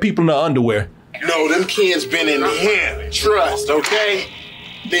looking at people in their underwear. No, them kids been in here. Trust, okay?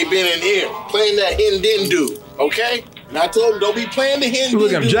 They been in here playing that hen didn't do, okay? And I told him don't be playing the hen.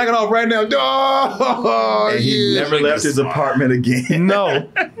 Look, I'm jacking off right now. Oh, and he never left his apartment again. No.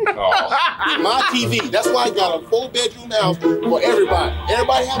 My TV. That's why I got a 4-bedroom house for everybody.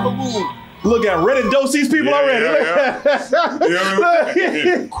 Everybody have a room. Look, I'm ready to dose these people already.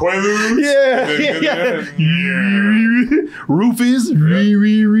 Quaaludes. Roofies.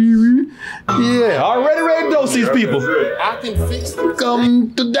 Yeah, already ready to dose these people. I can fix it.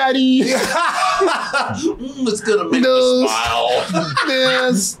 Come to daddy. It's gonna make you smile.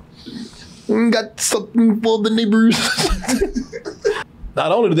 Yes. Got something for the neighbors.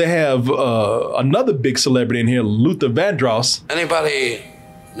 Not only do they have another big celebrity in here, Luther Vandross. Anybody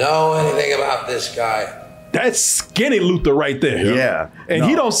know anything about this guy? That's skinny Luther right there. Yeah. And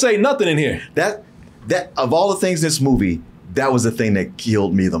he don't say nothing in here. That of all the things in this movie, that was the thing that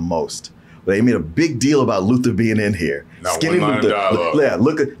killed me the most. They made a big deal about Luther being in here. Not Skinny Luther.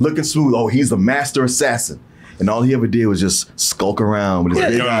 Looking smooth. Oh, he's the master assassin. And all he ever did was just skulk around with his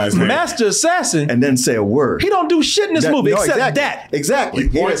big eyes. Master assassin. And then say a word. He don't do shit in this movie except that. Exactly.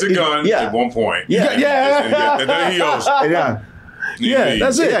 He points a gun at one point. Yeah. And then he goes. Yeah,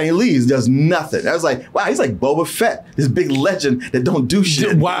 that's it. Yeah, he leaves, does nothing. I was like, wow, he's like Boba Fett, this big legend that don't do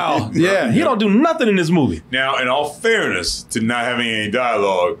shit. Wow, yeah, he don't do nothing in this movie. Now, in all fairness to not having any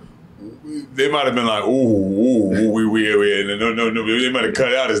dialogue, they might have been like, no, they might have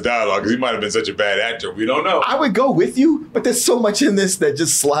cut out his dialogue because he might have been such a bad actor. We don't know. I would go with you, but there's so much in this that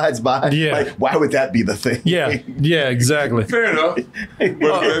just slides by. Yeah. Like, why would that be the thing? Yeah, exactly. Fair enough. But that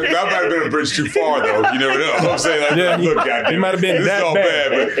might have been a bridge too far, though. You never know. I'm saying, like, look, goddamn, he might have been this that is all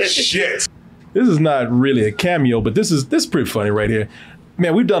bad. but shit. This is not really a cameo, but this is pretty funny right here.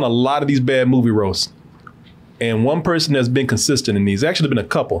 Man, we've done a lot of these bad movie roasts. And one person that's been consistent in these, actually been a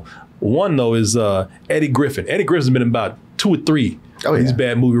couple. One though is Eddie Griffin. Eddie Griffin's been in about 2 or 3 of these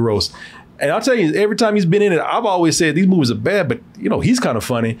bad movie roasts. And I'll tell you, every time he's been in it, I've always said these movies are bad, but you know, he's kind of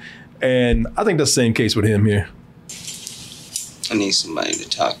funny. And I think that's the same case with him here. I need somebody to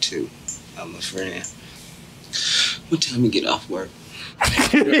talk to. I'm a friend. What time you get off work?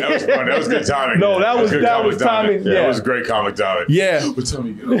 That was fun. That was good timing. No, that was timing. Yeah, that was great comic timing. Yeah. What time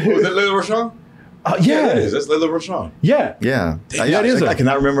you get off? Was that Layla Rashawn? Yeah, it is. That's Layla Rashawn. Yeah. Yeah. That is her. I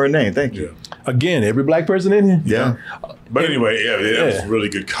cannot remember her name. Thank you. Again, every black person in here. Yeah. But anyway, that was really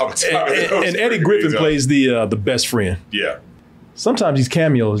good comic timing. And Eddie Griffin plays the best friend. Yeah. Sometimes these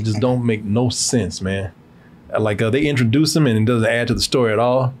cameos just don't make no sense, man. Like they introduce him and it doesn't add to the story at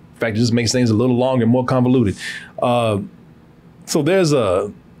all. In fact, it just makes things a little longer and more convoluted. So there's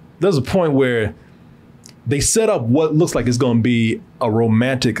a point where they set up what looks like it's going to be a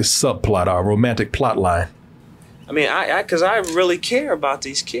romantic subplot or a romantic plot line. I mean, because I really care about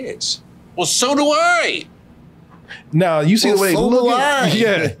these kids. Well, so do I. Now you see the way they looking.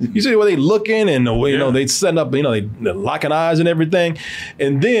 Yeah, you see the way they looking and the way they set up. You know, they're locking eyes and everything.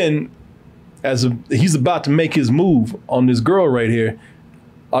 And then, he's about to make his move on this girl right here,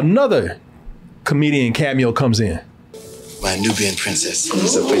 another comedian cameo comes in. My Nubian princess.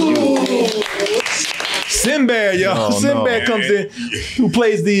 So for you. Sinbad, yo. Oh, Sinbad comes in, who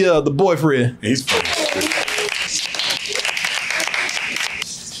plays the boyfriend. He's funny.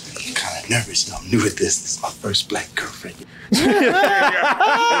 I'm kind of nervous. You know, I'm new at this. This is my first black girlfriend. It's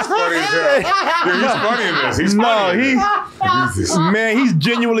funny as hell. Yeah, he's funny in this. He's funny. Man, he's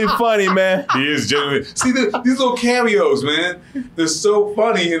genuinely funny, man. He is genuinely. See, these little cameos, man, they're so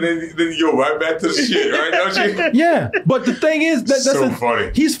funny, and then you go right back to the shit, right? Don't you? Yeah, but the thing is, that's so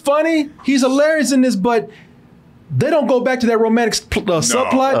funny. He's funny. He's hilarious in this, but they don't go back to that romantic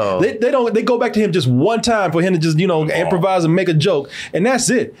subplot. Oh. They don't. They go back to him just one time for him to just improvise and make a joke, and that's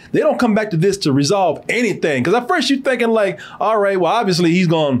it. They don't come back to this to resolve anything. Because at first you're thinking like, all right, well obviously he's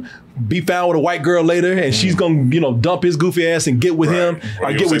gonna be found with a white girl later, and she's gonna dump his goofy ass and get with him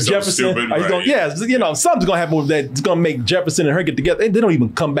or get with Jefferson. Stupid, or he's gonna, something's gonna happen with that. It's gonna make Jefferson and her get together. They don't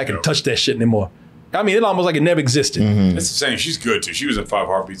even come back and touch that shit anymore. I mean, it's almost like it never existed. It's the same. She's good too. She was in 5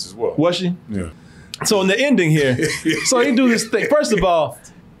 Heartbeats as well. Was she? Yeah. So in the ending here, so he do this thing. First of all,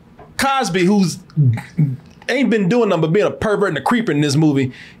 Cosby, who's ain't been doing nothing but being a pervert and a creeper in this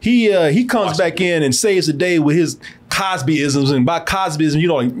movie, he comes back in and saves the day with his Cosbyisms, and by Cosbyism,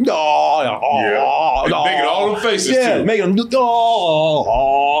 making all them faces too. Making them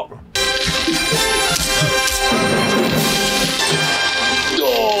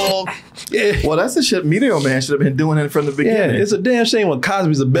Yeah. Well, that's the shit Meteor Man should have been doing it from the beginning. Yeah, it's a damn shame when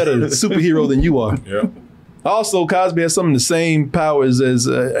Cosby's a better superhero than you are. Yeah. Also, Cosby has some of the same powers as,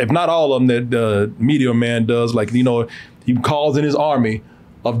 if not all of them, that Meteor Man does. Like, he calls in his army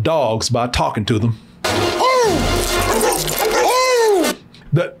of dogs by talking to them.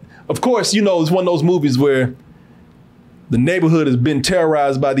 Of course, it's one of those movies where the neighborhood has been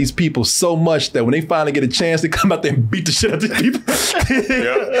terrorized by these people so much that when they finally get a chance, they come out there and beat the shit out of these people.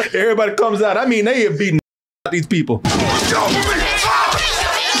 Everybody comes out. I mean, they have beaten these people.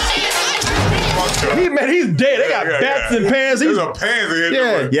 He's dead. They got bats and pans. There's a pans in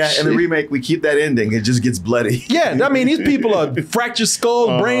here. Yeah, in the remake, we keep that ending. It just gets bloody. Yeah, I mean, these people are fractured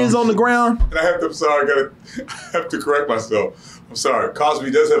skulls, brains on the ground. And I have to correct myself. I'm sorry.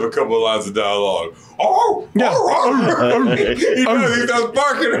 Cosby does have a couple of lines of dialogue. He does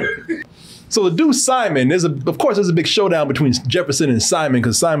barking. So the dude Simon, of course there's a big showdown between Jefferson and Simon,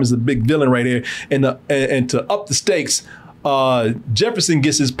 because Simon's the big villain right here. And to up the stakes, Jefferson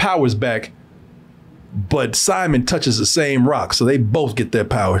gets his powers back, but Simon touches the same rock, so they both get their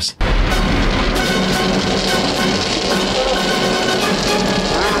powers.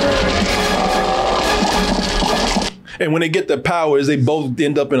 And when they get their powers, they both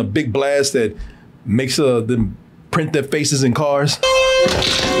end up in a big blast that makes them print their faces in cars.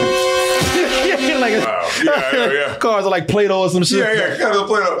 Cars are like Play-Doh or some shit. Yeah, cars are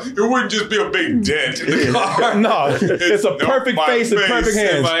Play-Doh. It wouldn't just be a big dent in the car. No, it's a perfect face and perfect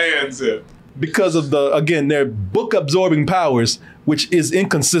hands. My hands. Because of their book-absorbing powers, which is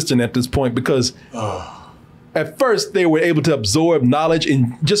inconsistent at this point, because at first they were able to absorb knowledge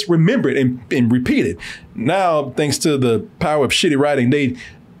and just remember it and repeat it. Now, thanks to the power of shitty writing,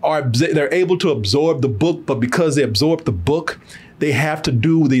 they're able to absorb the book, but because they absorb the book, they have to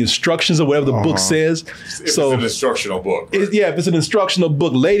do the instructions of whatever the book says. If it's an instructional book. Right? If it's an instructional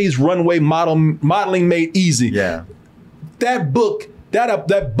book, ladies runway modeling made easy. Yeah. That book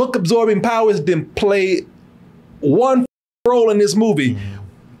that book absorbing powers didn't play one role in this movie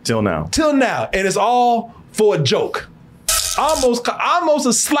till now. And it's all for a joke. Almost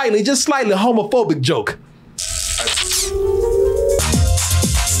a slightly homophobic joke.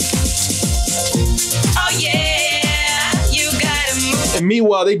 Oh yeah, you gotta move. And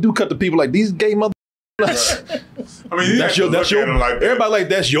meanwhile, they do cut to people like these gay mother. Right. I mean, that's your like everybody like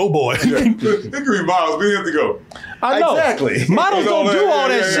that's your boy. Yeah. It could be models. We have to go. I know. Exactly. Models don't do all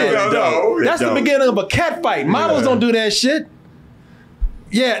that shit. That's the beginning of a cat fight. Models don't do that shit.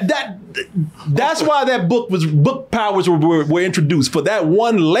 Yeah, that's why that book powers were introduced for that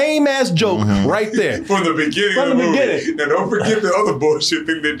one lame ass joke right there. From the beginning of the movie. Now don't forget the other bullshit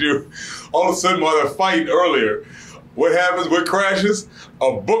thing they do. All of a sudden while they're fighting earlier, what happens? What crashes? A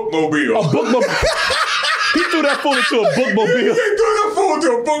bookmobile. A bookmobile. He threw that fool into a bookmobile. He threw that fool into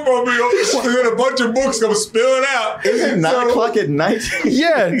a bookmobile. And then a bunch of books come spilling out. Is it 9 o'clock at night?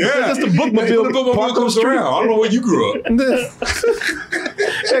 Yeah. That's the bookmobile. The bookmobile comes around. I don't know where you grew up.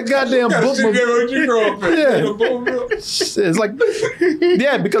 That goddamn bookmobile. Where you grew up in. It's like,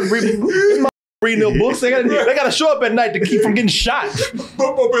 yeah, because reading their books, they gotta show up at night to keep from getting shot.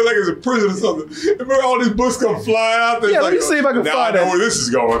 Bookmobile like it's a prison or something. Remember all these books come flying out there? Yeah, let me see if I can find I know where this is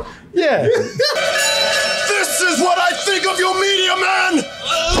going. Yeah. This is what I think of your media, man!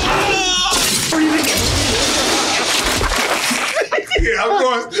 Yeah, of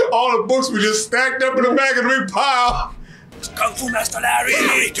course, all the books were just stacked up in the back of the big pile. Kung Fu Master Larry!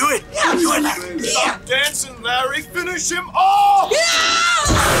 Do it! Yeah, do it, Larry! Stop dancing, Larry! Finish him off!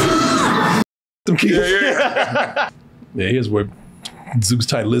 Yeah, here's where Zeus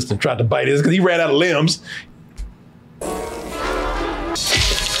tight listened and tried to bite his because he ran out of limbs.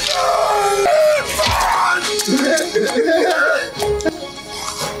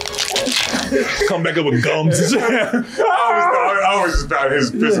 Come back up with gums. I always just found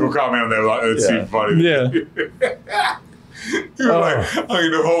his physical comment on that. It seemed funny. Yeah. He was like, I don't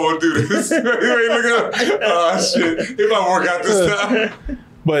even know how I want to do this. He ain't looking up. Oh, shit. It might work out this time.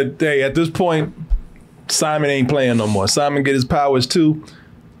 But hey, at this point, Simon ain't playing no more. Simon get his powers too.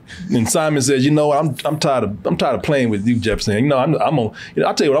 And Simon says, you know what, I'm tired of playing with you, Jefferson. You know, I'm gonna,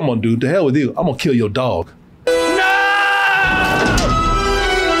 I'll tell you what I'm gonna do. To hell with you. I'm gonna kill your dog.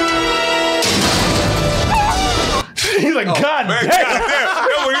 He's like, God damn.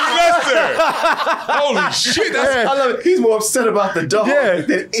 That when he left there. Holy shit. I love it. He's more upset about the dog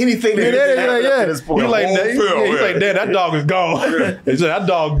than anything that happened at this point. He's like, damn, that dog is gone. He said, that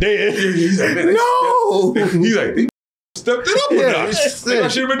dog dead. He's like, no. He's like, they stepped it up a notch. I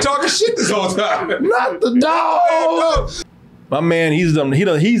should have been talking shit this whole time. Not the dog. My man,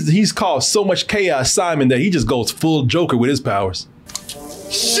 he's caused so much chaos, Simon, that he just goes full Joker with his powers.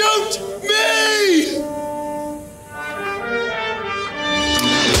 Shoot me!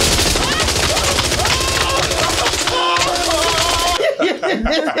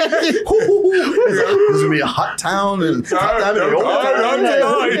 This would be a hot town and hot time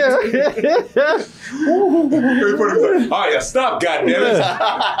oh yeah, stop, goddammit.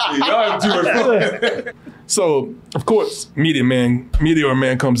 Y'all have too much fun. So, of course, Meteor Man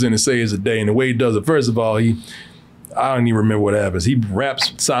comes in and saves the day. And the way he does it, first of all, I don't even remember what happens. He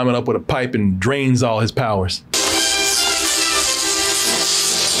wraps Simon up with a pipe and drains all his powers.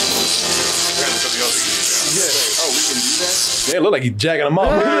 Yeah, it looked like he's jacking him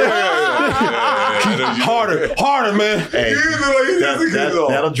off. Harder, man. Hey,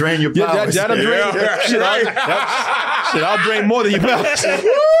 that'll drain your powers. That'll drain. Shit, I'll drain more than your powers.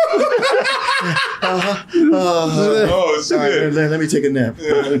 Oh, shit. Let me take a nap.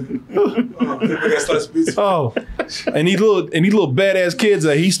 Oh, and these little badass kids,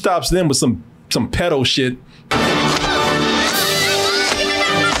 he stops them with some pedo shit.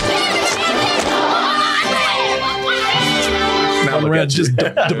 Around just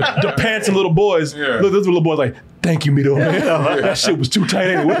the pants and little boys. Yeah. Look, this little boy's like, thank you, Meteor Man. That shit was too tight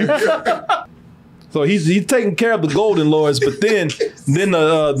anyway. So he's taking care of the Golden Lords, but then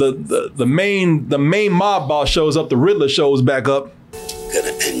the main mob boss shows up. The Riddler shows back up.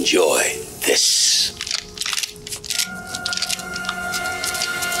 Gonna enjoy this.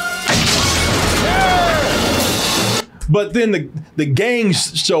 But then the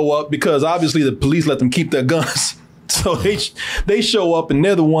gangs show up because obviously the police let them keep their guns. So they show up and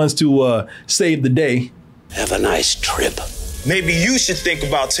they're the ones to save the day. Have a nice trip. Maybe you should think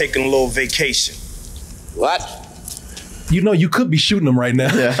about taking a little vacation. What? You know, you could be shooting them right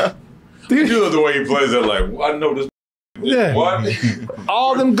now. Yeah. You love the way he plays it. Like, I know this. Yeah. What?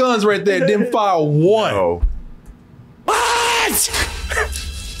 All them guns right there didn't fire one. Oh. What?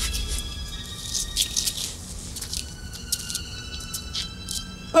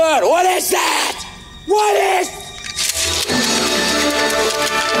 good. What is that? What is?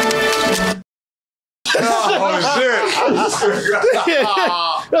 Oh,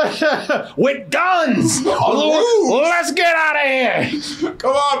 with guns. Let's get out of here.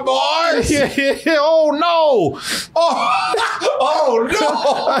 Come on, boys. Oh, no. Oh no.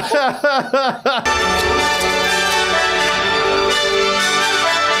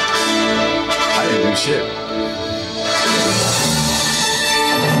 I didn't do shit.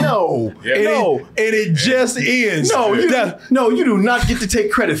 No, and it just ends. No, you do not get to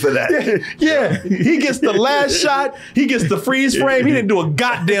take credit for that. Yeah, he gets the last shot. He gets the freeze frame. He didn't do a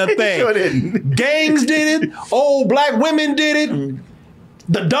goddamn thing. Sure didn't. Gangs did it. Old black women did it.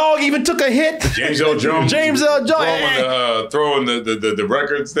 The dog even took a hit. James L. Jones. Throwing the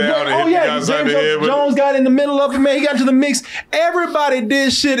records down. Oh yeah, James L. Jones got in the middle of it, man. He got to the mix. Everybody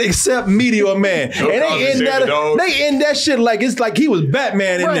did shit except Meteor Man, and they end that shit like it's like he was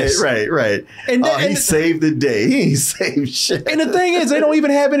Batman in this. Right. And he saved the day. He ain't saved shit. And the thing is, they don't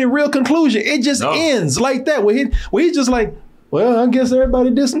even have any real conclusion. It just ends like that. Where he's just like, well, I guess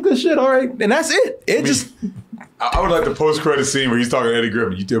everybody did some good shit. All right, and that's it. I would like the post-credit scene where he's talking to Eddie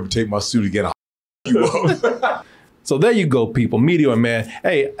Griffin. You ever take my suit again? I'll you up. So there you go, people. Meteor Man.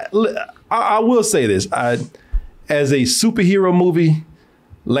 Hey, I will say this. As a superhero movie,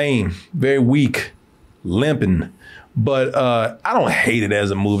 lame, very weak, limping. But I don't hate it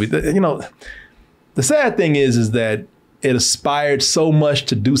as a movie. You know, the sad thing is that it aspired so much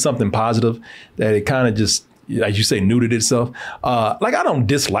to do something positive that it kind of just, as you say, neutered itself. Like, I don't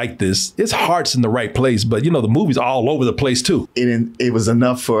dislike this. Its heart's in the right place, but, you know, the movie's all over the place, too. It was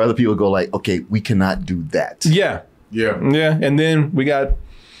enough for other people to go like, okay, we cannot do that. Yeah. And then we got...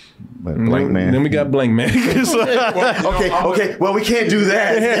 Blank Man. Then we got Blank Man. Okay. Well, we can't do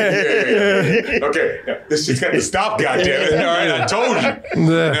that. Yeah. Okay. This shit's got to stop, goddammit. All right, I told you.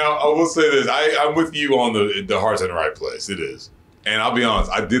 Now, I will say this. I'm with you on the heart's in the right place. It is. And I'll be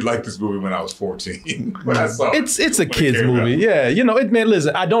honest, I did like this movie when I was 14. When I saw it's a kid's movie. Yeah, you know, man,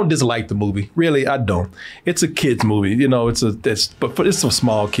 listen, I don't dislike the movie. Really, I don't. It's a kid's movie. You know, it's some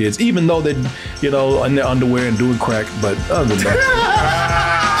small kids, even though they're, you know, in their underwear and doing crack. But other than that.